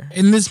other.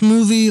 In this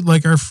movie,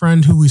 like our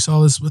friend who we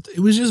saw this with, it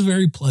was just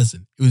very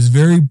pleasant.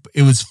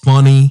 It was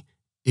funny.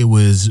 It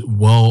was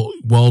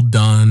well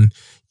done.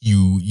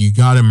 You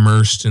got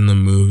immersed in the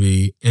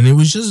movie, and it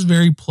was just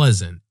very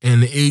pleasant.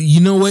 And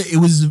you know what? It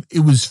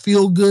was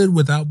feel good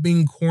without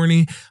being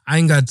corny. I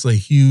think that's a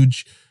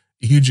huge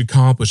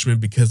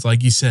accomplishment because,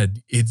 like you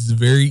said, it's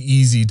very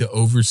easy to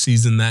over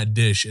season that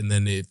dish, and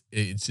then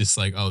it's just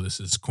like, oh, this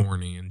is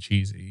corny and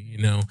cheesy, you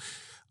know.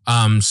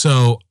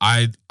 So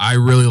I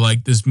really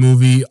like this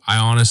movie.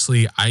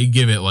 I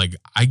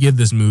give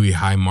this movie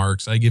high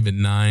marks. I give it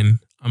 9.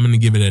 I'm gonna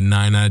give it a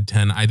 9 out of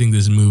 10. I think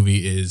this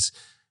movie is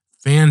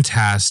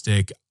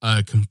fantastic,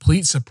 a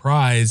complete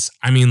surprise.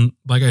 I mean,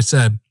 like I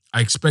said, I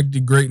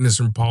expected greatness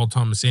from Paul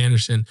Thomas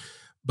Anderson,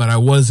 but I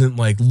wasn't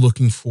like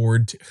looking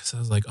forward to, because I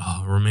was like,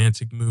 oh, a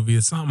romantic movie.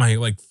 It's not my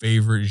like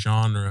favorite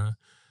genre.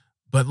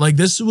 But like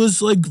this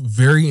was like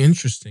very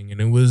interesting,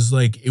 and it was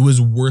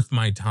worth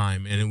my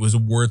time, and it was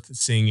worth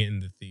seeing it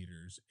in the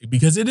theaters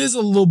because it is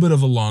a little bit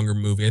of a longer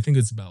movie. I think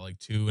it's about like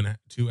 2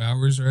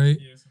 hours, right?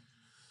 Yes.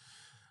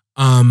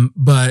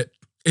 But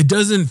it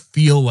doesn't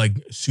feel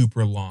like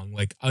super long.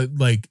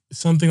 Like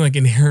something like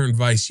Inherent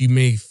Vice, you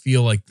may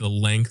feel like the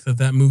length of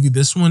that movie.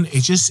 This one,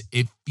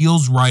 it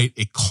feels right.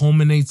 It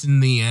culminates in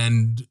the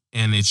end,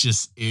 and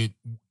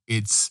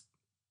it's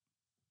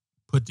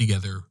put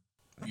together.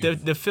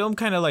 The film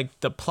kind of like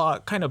the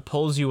plot kind of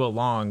pulls you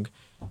along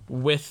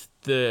with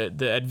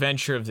the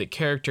adventure of the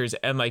characters,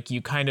 and like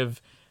you kind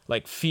of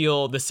like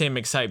feel the same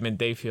excitement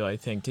they feel. I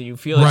think. Do you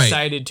feel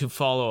excited to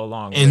follow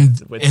along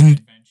with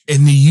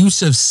and the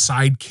use of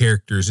side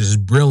characters is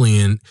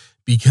brilliant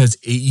because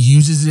it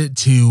uses it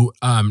to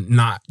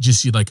not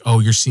just see like, oh,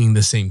 you're seeing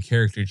the same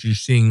characters. You're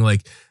seeing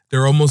like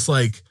they're almost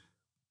like,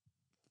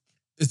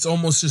 it's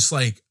almost just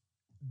like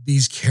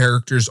these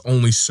characters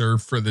only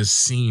serve for this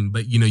scene,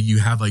 but you know, you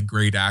have like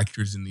great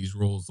actors in these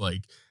roles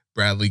like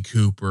Bradley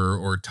Cooper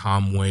or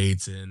Tom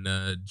Waits and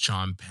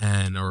Sean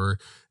Penn or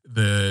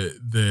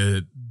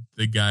the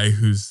guy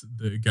who's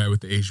the guy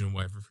with the Asian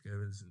wife. I forget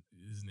what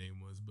his name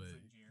was, but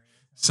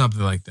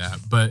something like that.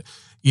 But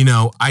you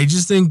know, I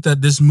just think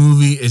that this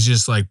movie is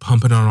just like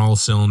pumping on all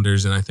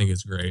cylinders, and I think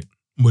it's great.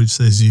 What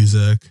says you,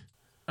 Zach?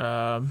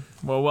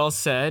 Well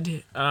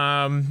said.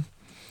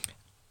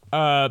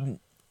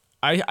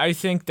 I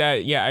think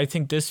that, I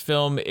think this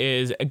film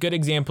is a good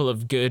example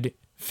of good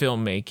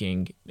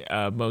filmmaking,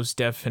 most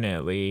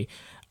definitely.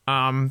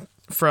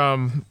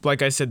 From,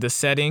 like I said, the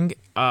setting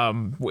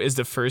is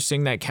the first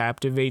thing that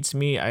captivates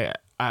me.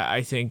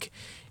 I think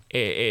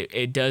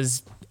it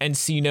does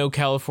Encino,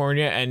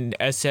 California, and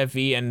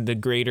SFE and the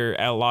greater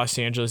Los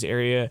Angeles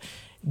area.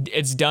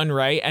 It's done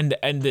right, and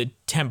the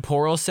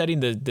temporal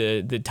setting,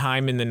 the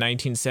time in the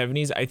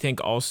 1970s, I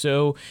think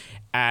also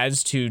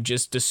adds to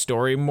just the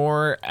story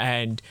more,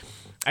 and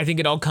I think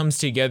it all comes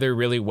together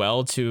really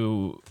well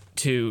to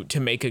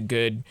make a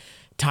good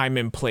time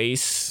and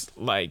place,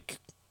 like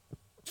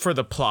for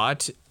the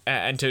plot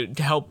and to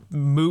help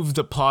move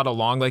the plot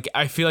along. Like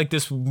I feel like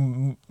this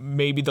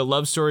maybe the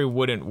love story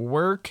wouldn't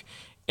work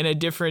in a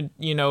different,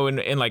 you know,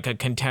 in like a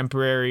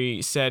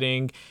contemporary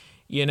setting,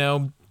 you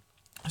know,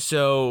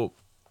 so.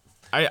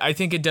 I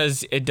think it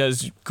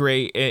does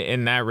great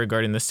in that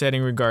regard, in the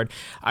setting regard.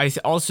 I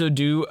also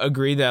do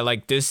agree that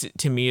like this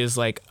to me is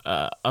like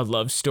a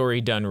love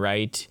story done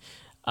right.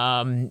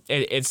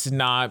 It's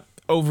not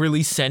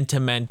overly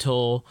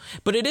sentimental,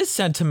 but it is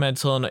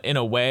sentimental in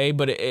a way.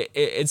 But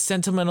it's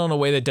sentimental in a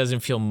way that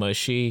doesn't feel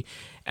mushy.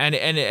 And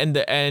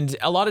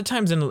a lot of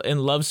times in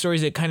love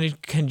stories, it kind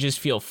of can just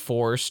feel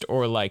forced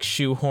or like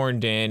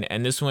shoehorned in,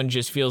 and this one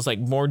just feels like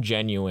more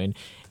genuine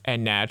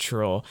and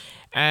natural.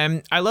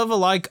 And I love a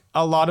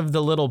lot of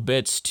the little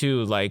bits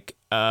too, like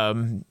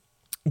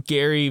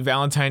Gary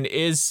Valentine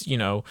is, you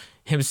know,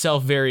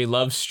 himself very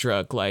love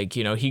struck. Like,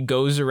 you know, he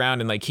goes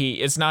around and like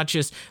it's not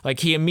just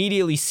like he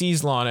immediately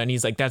sees Lana and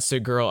he's like, that's the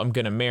girl I'm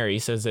gonna marry. He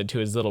says that to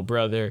his little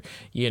brother,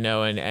 you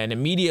know, and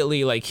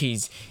immediately like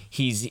he's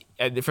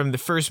from the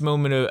first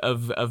moment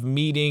of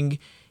meeting,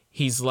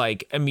 he's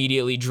like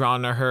immediately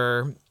drawn to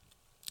her.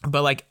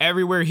 But like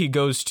everywhere he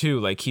goes to,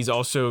 like he's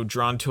also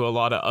drawn to a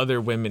lot of other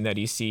women that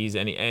he sees,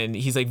 and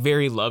he's like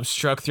very love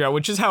struck throughout,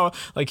 which is how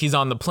like he's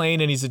on the plane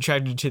and he's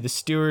attracted to the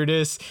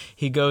stewardess.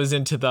 He goes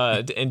into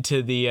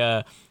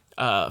the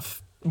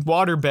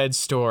waterbed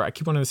store. I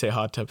keep wanting to say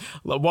hot tub.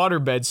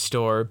 Waterbed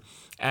store.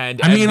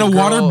 And I mean, a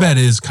waterbed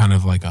is kind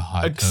of like a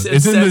hot tub.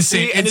 It's in the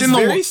same, and it's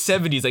very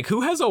 70s. Like,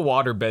 who has a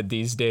waterbed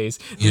these days?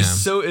 Yeah. It's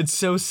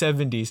so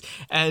 70s,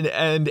 and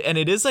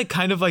it is like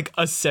kind of like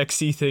a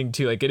sexy thing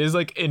too. Like, it is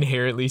like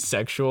inherently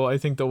sexual, I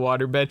think, the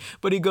waterbed.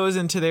 But he goes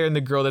into there, and the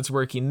girl that's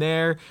working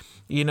there,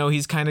 you know,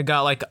 he's kind of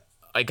got like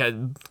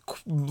a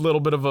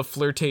little bit of a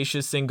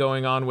flirtatious thing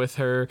going on with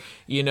her,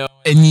 you know.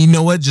 And you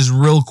know what? Just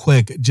real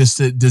quick, just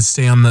to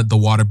stay on the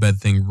waterbed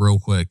thing real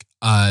quick.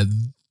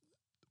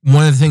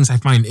 One of the things I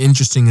find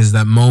interesting is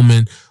that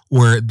moment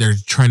where they're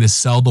trying to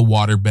sell the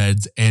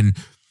waterbeds, and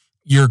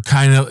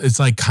it's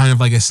kind of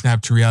like a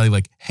snap to reality.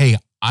 Like, hey,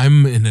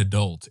 I'm an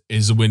adult.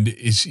 He's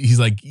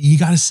like, you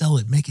got to sell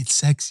it, make it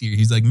sexier.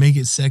 He's like, make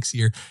it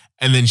sexier.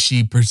 And then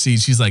she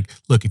proceeds. She's like,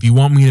 look, if you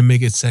want me to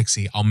make it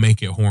sexy, I'll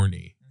make it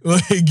horny.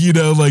 Like, you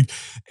know, like,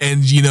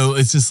 and you know,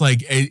 it's just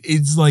like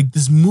it's like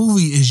this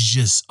movie is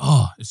just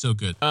it's so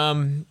good.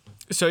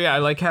 So yeah, I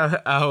like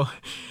how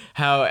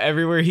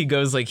everywhere he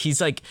goes, like he's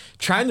like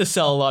trying to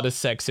sell a lot of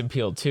sex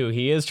appeal too.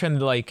 He is trying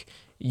to like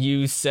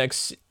use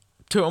sex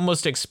to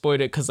almost exploit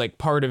it, because like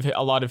part of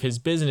a lot of his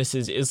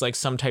businesses is like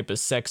some type of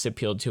sex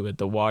appeal to it.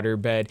 The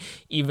waterbed,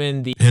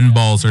 even the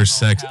Pinballs are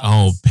sex.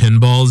 Oh,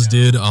 pinballs,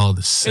 dude. Oh,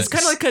 the sex. it's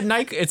kind of like a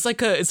night. It's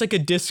like a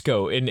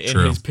disco in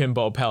True. his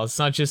pinball palace. It's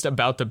not just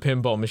about the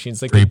pinball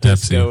machines. Like Free a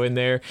disco Pepsi. in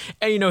there,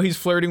 and you know he's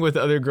flirting with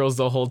other girls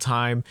the whole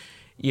time.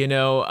 You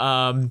know,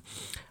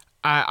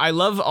 I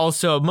love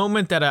also a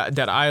moment that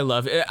I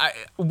love.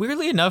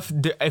 Weirdly enough,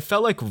 I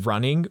felt like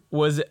running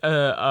was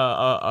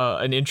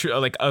an intro,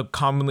 like a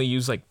commonly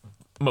used like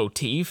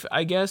motif,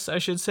 I guess I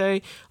should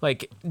say.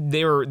 Like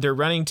they're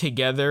running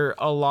together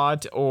a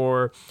lot.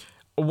 Or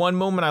one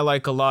moment I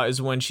like a lot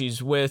is when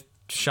she's with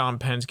Sean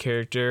Penn's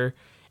character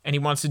and he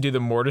wants to do the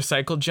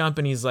motorcycle jump,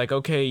 and he's like,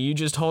 okay, you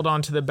just hold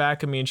on to the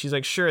back of me, and she's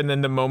like, sure. And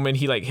then the moment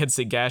he like hits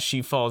the gas,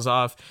 she falls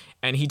off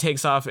and he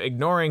takes off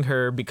ignoring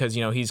her because,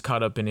 you know, he's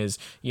caught up in his,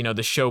 you know,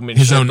 the showmanship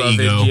His own of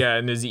ego. it, yeah,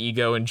 and his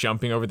ego, and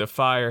jumping over the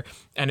fire.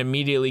 And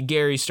immediately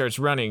Gary starts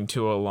running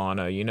to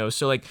Alana, you know.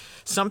 So like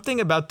something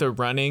about the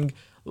running,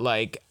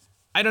 like,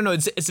 I don't know,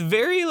 it's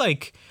very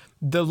like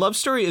the love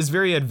story is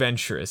very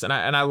adventurous, and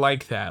I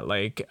like that.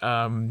 Like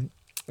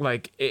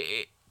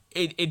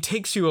it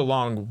takes you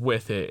along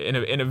with it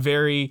in a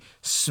very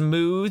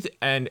smooth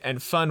and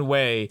fun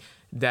way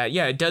that,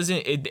 yeah, it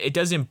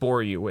doesn't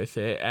bore you with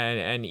it.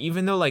 And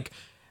even though like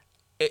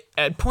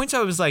at points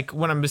I was like,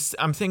 when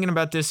I'm thinking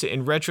about this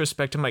in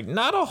retrospect, I'm like,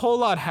 not a whole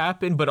lot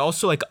happened, but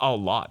also like a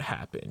lot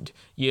happened,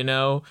 you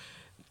know?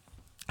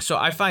 So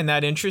I find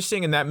that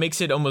interesting, and that makes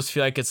it almost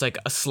feel like it's like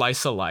a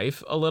slice of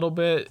life a little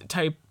bit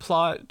type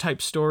plot,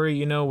 type story,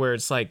 you know, where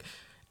it's like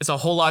it's a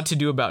whole lot to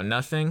do about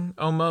nothing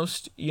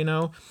almost, you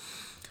know?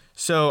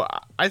 So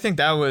I think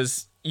that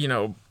was, you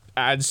know,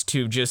 adds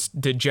to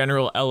just the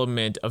general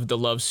element of the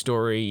love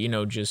story, you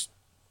know, just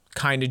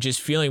kind of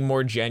just feeling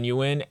more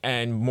genuine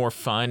and more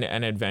fun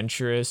and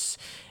adventurous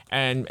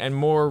and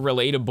more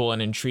relatable and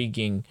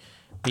intriguing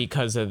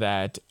because of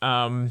that.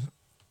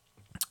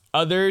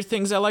 Other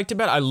things I liked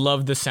about it, I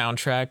love the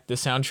soundtrack. The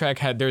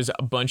soundtrack there's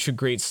a bunch of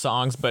great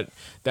songs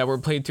that were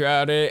played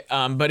throughout it.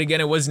 But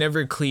again, it was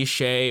never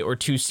cliche or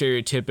too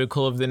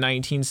stereotypical of the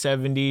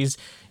 1970s.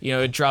 You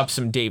know, it dropped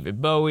some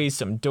David Bowie,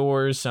 some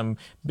Doors, some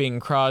Bing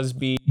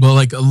Crosby. But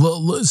like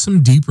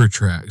some deeper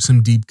tracks,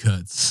 some deep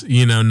cuts,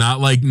 you know,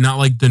 not like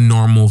the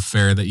normal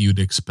fare that you'd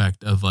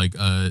expect of like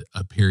a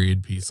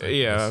period piece. Like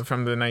this.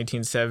 From the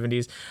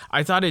 1970s.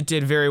 I thought it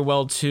did very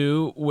well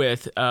too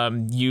with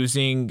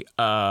using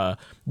the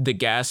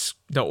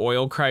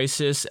oil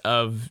crisis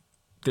of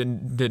the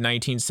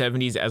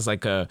 1970s as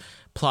like a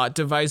plot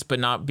device, but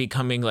not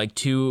becoming like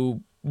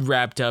too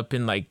wrapped up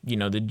in like, you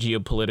know, the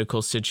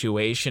geopolitical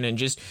situation, and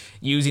just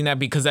using that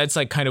because that's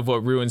like kind of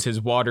what ruins his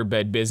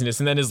waterbed business.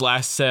 And then his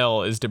last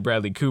sale is to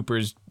Bradley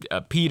Cooper's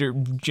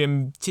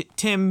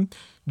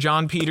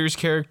John Peters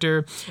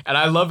character. And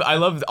I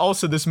love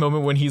also this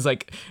moment when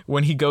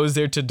he goes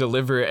there to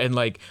deliver,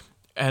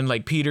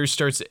 and Peter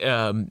starts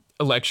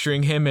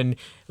lecturing him, and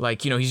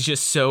like, you know, he's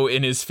just so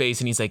in his face,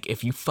 and he's like,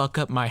 if you fuck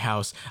up my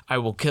house, I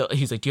will kill.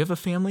 He's like, do you have a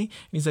family? And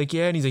he's like,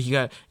 yeah. And he's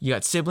like, you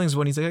got siblings?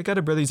 One. He's like, I got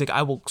a brother. He's like,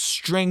 I will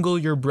strangle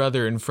your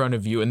brother in front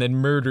of you and then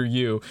murder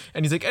you.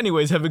 And he's like,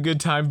 anyways, have a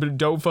good time, but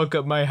don't fuck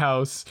up my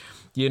house.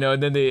 You know,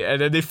 and then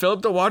they fill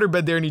up the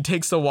waterbed there, and he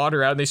takes the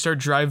water out, and they start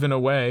driving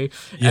away.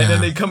 Yeah. And then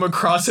they come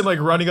across him like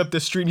running up the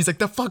street, and he's like,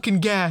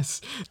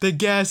 the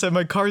gas, and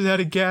my car's out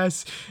of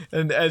gas.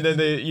 And then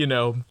they, you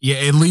know. Yeah,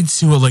 it leads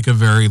to a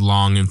very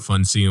long and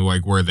fun scene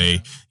like where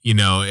they, you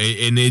know,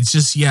 and it's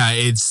just, yeah,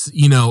 it's,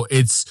 you know,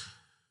 it's.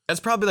 That's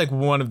probably like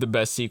one of the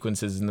best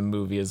sequences in the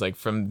movie, is like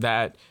from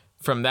that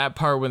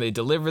part when they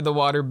deliver the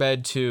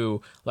waterbed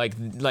to like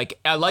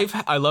I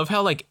love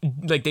how like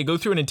they go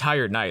through an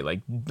entire night,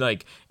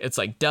 like it's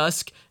like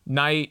dusk,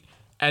 night,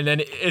 and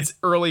then it's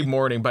early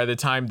morning by the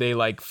time they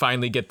like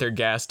finally get their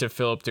gas to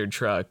fill up their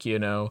truck, you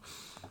know.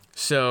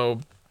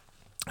 So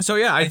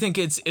yeah, I think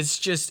it's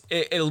just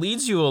it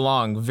leads you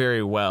along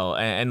very well,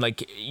 and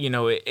like, you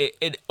know,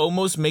 it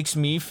almost makes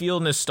me feel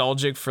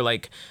nostalgic for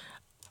like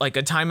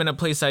a time and a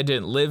place I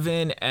didn't live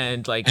in,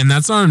 and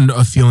that's not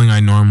a feeling I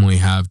normally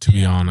have, to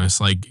be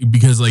honest. Like,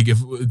 because like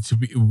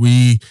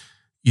we,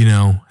 you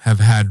know, have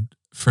had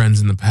friends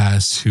in the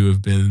past who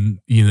have been,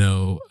 you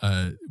know,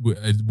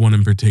 one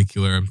in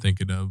particular I'm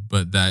thinking of,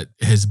 but that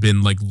has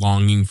been like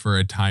longing for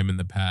a time in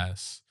the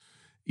past,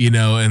 you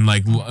know, and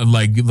like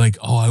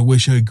oh, I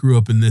wish I grew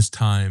up in this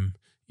time.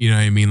 You know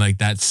what I mean? Like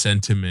that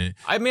sentiment.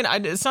 I mean,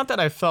 it's not that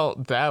I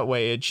felt that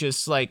way. It's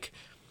just like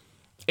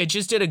it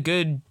just did a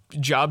good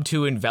job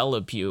to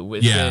envelop you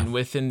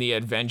within the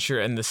adventure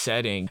and the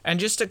setting, and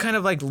just to kind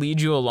of like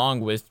lead you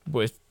along with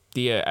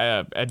the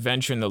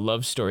adventure and the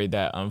love story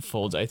that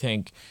unfolds. I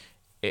think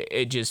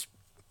it's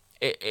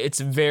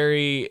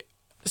very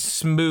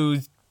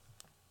smooth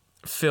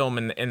film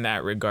in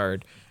that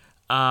regard.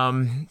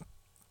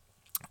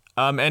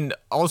 And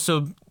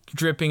also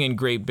dripping in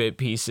great bit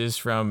pieces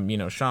from, you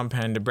know, Sean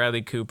Penn to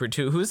Bradley Cooper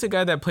to who's the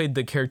guy that played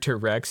the character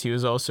Rex. He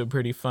was also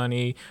pretty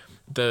funny.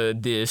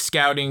 The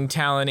scouting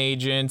talent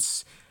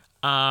agents,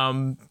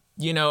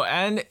 you know,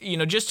 and, you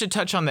know, just to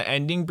touch on the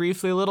ending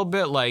briefly a little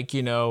bit, like,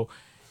 you know,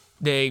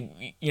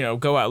 they, you know,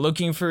 go out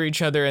looking for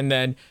each other, and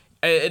then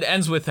it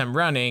ends with them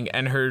running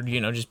and her, you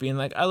know, just being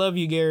like, I love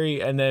you,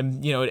 Gary. And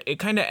then, you know, it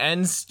kind of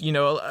ends, you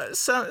know,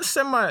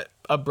 somewhat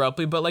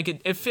abruptly, but like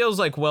it feels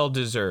like well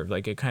deserved.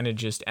 Like it kind of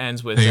just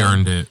ends with They them.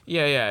 earned it.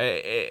 Yeah.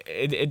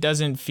 It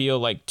doesn't feel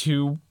like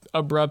too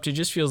abrupt. It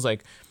just feels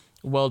like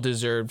well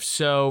deserved.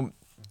 So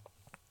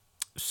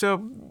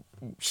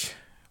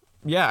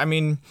yeah, I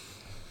mean,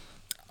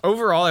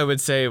 overall, I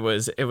would say it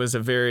was a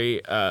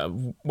very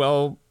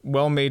well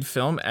made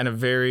film and a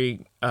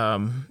very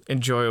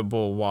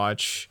enjoyable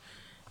watch,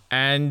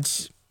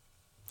 and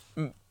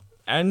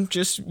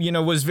just, you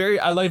know, was very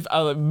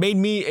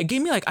it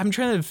gave me like, I'm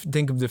trying to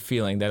think of the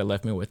feeling that it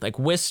left me with, like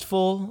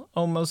wistful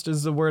almost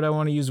is the word I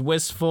want to use.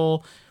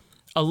 Wistful,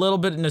 a little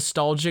bit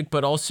nostalgic,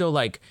 but also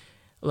like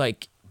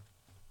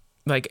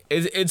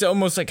it's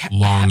almost like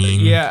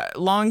Longing. Yeah,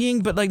 longing,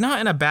 but like not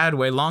in a bad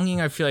way.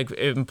 Longing, I feel like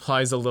it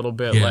implies a little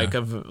bit like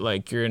of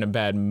like you're in a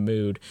bad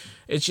mood.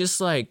 It's just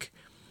like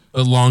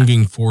a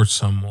longing for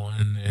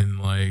someone, and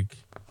like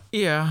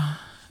yeah.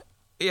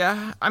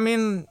 I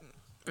mean,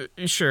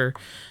 sure,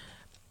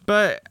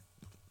 but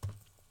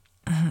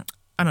I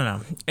don't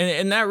know.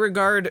 In that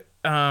regard,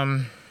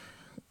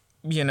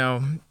 you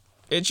know,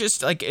 it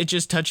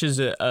just touches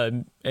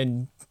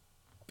an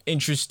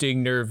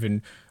interesting nerve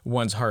in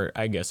one's heart,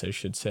 I guess I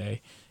should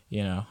say,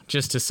 you know,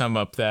 just to sum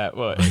up that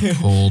like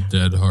cold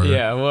dead heart.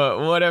 Yeah,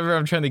 whatever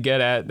I'm trying to get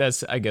at,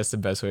 that's, I guess, the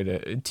best way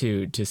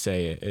to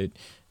say it.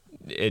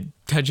 It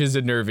touches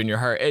a nerve in your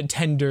heart.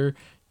 Tender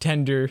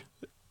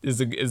is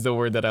the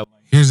word that I like.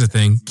 Here's the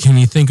thing. Can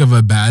you think of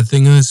a bad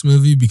thing in this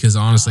movie? Because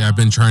honestly, I've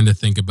been trying to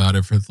think about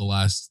it for the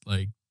last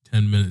like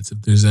 10 minutes.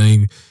 If there's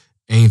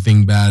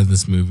anything bad in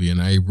this movie,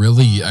 and I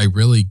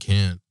really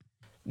can't.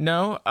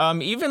 No,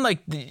 even like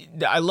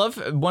I love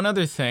one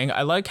other thing.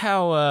 I like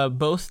how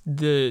both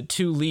the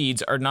two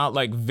leads are not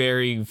like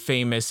very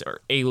famous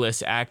or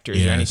A-list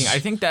actors or anything. I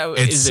think that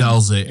it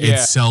sells it. Yeah. It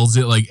sells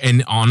it, like,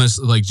 and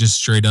honestly, like just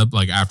straight up,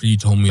 like after you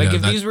told me like that,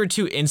 if these were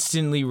two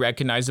instantly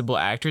recognizable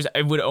actors,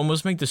 it would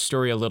almost make the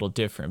story a little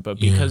different. But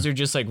because they're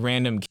just like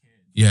random kids.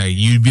 Yeah,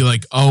 you'd be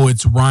like, oh,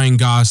 it's Ryan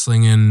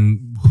Gosling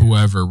and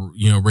whoever,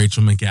 you know,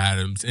 Rachel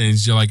McAdams, and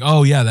it's just like,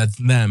 oh yeah, that's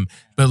them.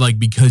 But like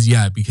because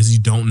you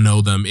don't know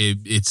them,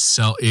 it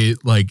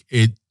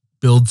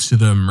builds to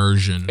the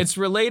immersion. It's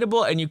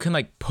relatable, and you can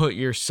like put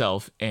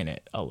yourself in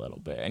it a little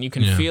bit, and you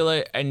can feel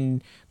it,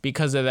 and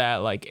because of that,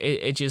 like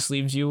it just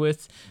leaves you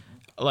with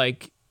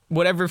like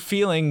whatever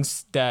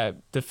feelings that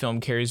the film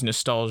carries: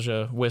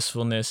 nostalgia,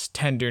 wistfulness,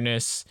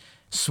 tenderness,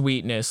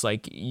 sweetness.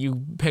 Like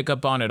you pick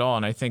up on it all,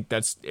 and I think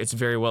it's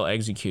very well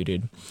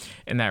executed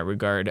in that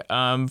regard.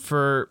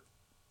 For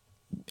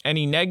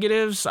any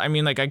negatives, I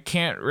mean, like I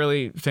can't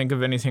really think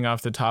of anything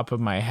off the top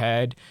of my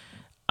head,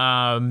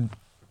 other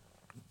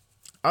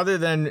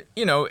than,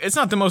 you know, it's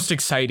not the most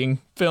exciting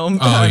film.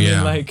 I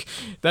mean, like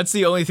that's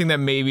the only thing that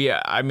maybe,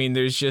 I mean,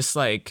 there's just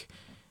like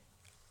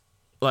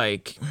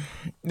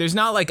there's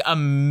not like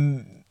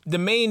the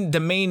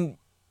main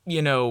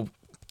you know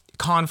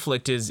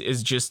conflict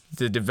is just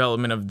the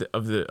development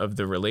of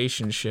the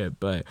relationship,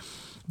 but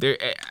there,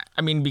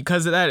 I mean,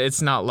 because of that,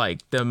 it's not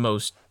like the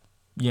most,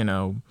 you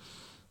know,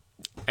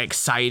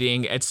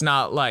 exciting. It's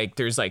not like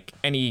there's like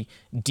any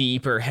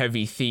deep or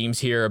heavy themes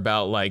here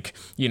about like,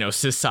 you know,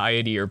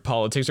 society or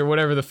politics or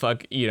whatever the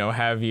fuck, you know,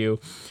 have you.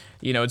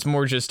 You know, it's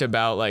more just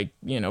about like,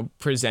 you know,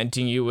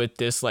 presenting you with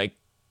this like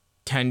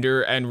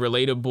tender and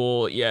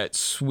relatable yet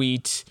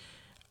sweet,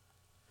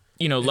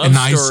 you know, love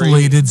story. An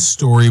isolated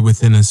story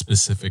within a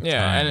specific time.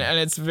 Yeah, and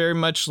it's very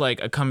much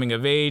like a coming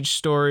of age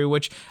story,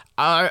 which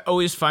I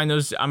always find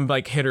those, I'm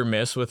like hit or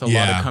miss with a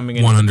lot of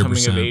coming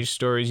of age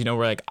stories, you know,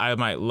 where like I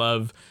might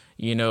love,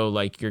 you know,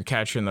 like Your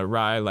Catcher in the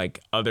Rye, like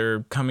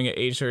other coming of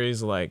age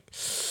stories, like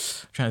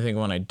I'm trying to think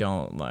of one I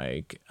don't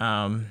like.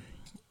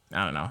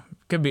 I don't know.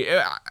 Could be.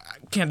 I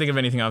can't think of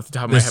anything off the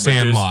top of my head. The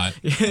Sandlot.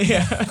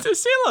 Yeah, The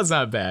Sandlot's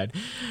not bad.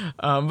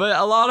 But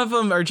a lot of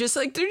them are just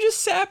like, they're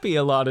just sappy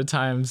a lot of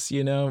times,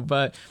 you know.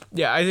 But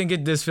yeah, I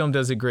think this film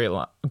does a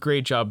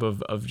great job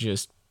of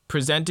just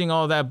presenting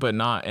all that, but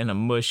not in a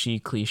mushy,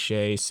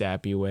 cliche,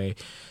 sappy way.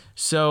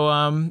 So,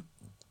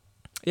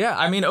 yeah,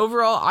 I mean,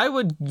 overall, I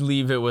would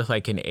leave it with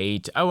like an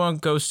 8. I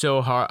won't go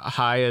so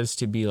high as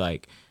to be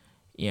like,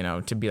 you know,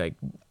 to be like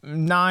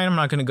 9. I'm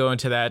not going to go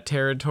into that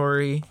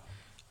territory.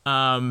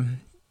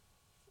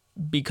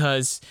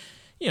 Because,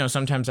 you know,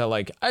 sometimes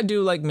I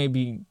do like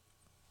maybe,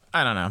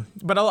 I don't know,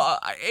 but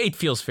 8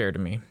 feels fair to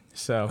me.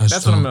 So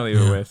that's what I'm going to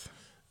leave it with.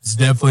 It's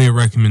definitely a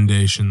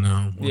recommendation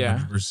though. 100%.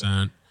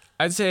 Yeah.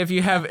 I'd say if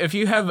you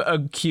have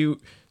a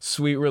cute,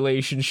 sweet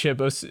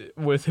relationship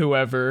with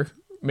whoever,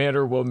 man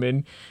or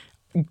woman,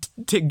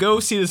 to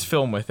go see this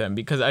film with them,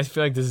 because I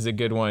feel like this is a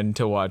good one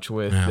to watch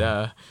with,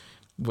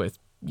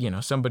 you know,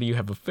 somebody you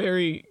have a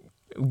very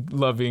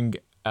loving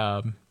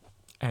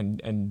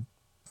and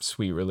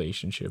sweet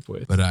relationship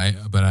with. But I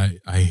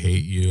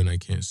hate you and I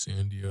can't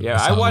stand you. Yeah,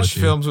 I watch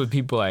films with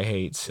people I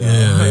hate, so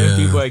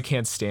people I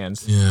can't stand.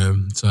 So. Yeah,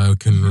 so I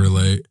can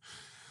relate.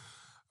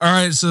 All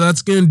right, so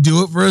that's gonna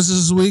do it for us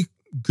this week.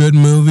 Good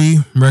movie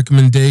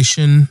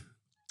recommendation.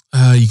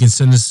 You can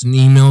send us an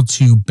email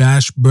to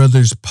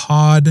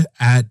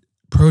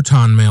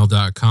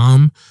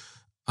bashbrotherspod@protonmail.com.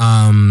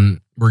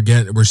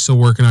 We're still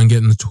working on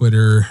getting the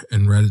Twitter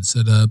and Reddit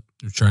set up.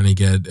 We're trying to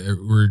get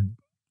we're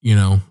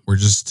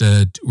just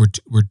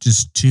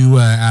two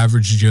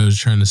average Joes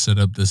trying to set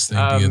up this thing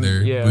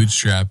together,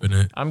 bootstrapping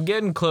it. I'm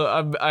getting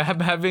close. I'm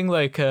having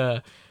like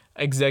a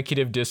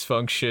executive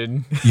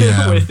dysfunction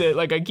with it.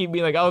 Like I keep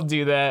being like, I'll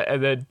do that,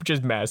 and then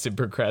just massive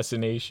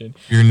procrastination.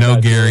 You're no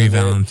Gary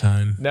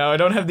Valentine. No, I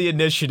don't have the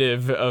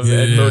initiative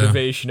and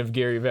motivation of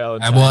Gary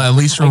Valentine. Well, at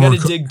least I gotta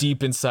dig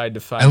deep inside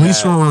to find. At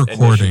least we're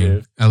recording.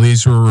 Initiative. At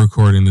least we're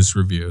recording this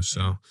review.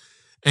 So,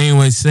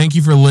 anyways, thank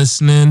you for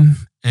listening,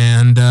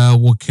 and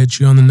we'll catch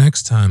you on the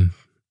next time.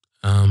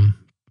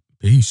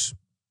 Peace.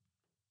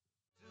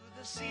 To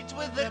the seats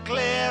with the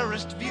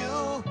clearest view.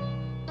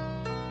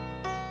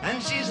 And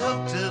she's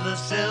hooked to the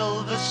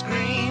silver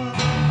screen.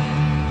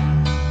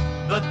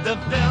 But the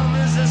film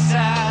is a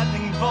sad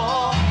thing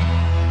for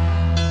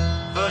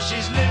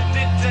she's lived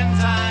it 10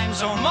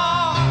 times or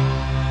more.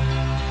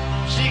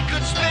 She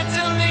could spit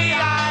in the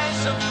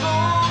eyes of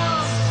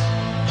fools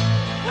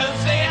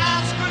if they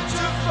ask her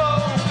to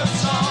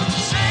focus on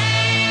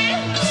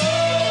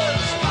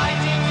sailors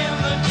fighting in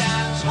the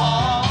dance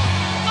hall.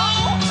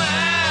 Oh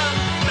man,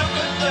 look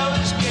at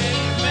those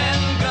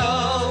cavemen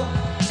go.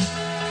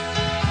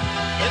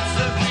 It's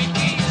the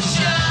freakiest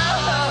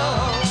show.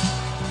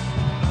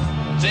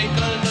 Take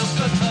a look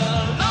at the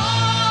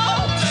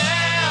low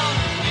man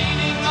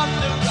beating up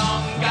the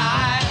wrong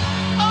guy.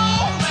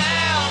 Oh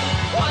man,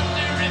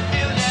 wonder if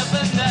you'll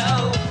ever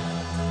know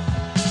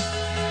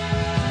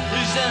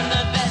who's in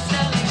the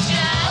best-selling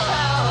show.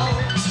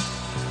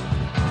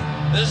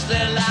 Is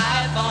their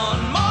life on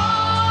Mars?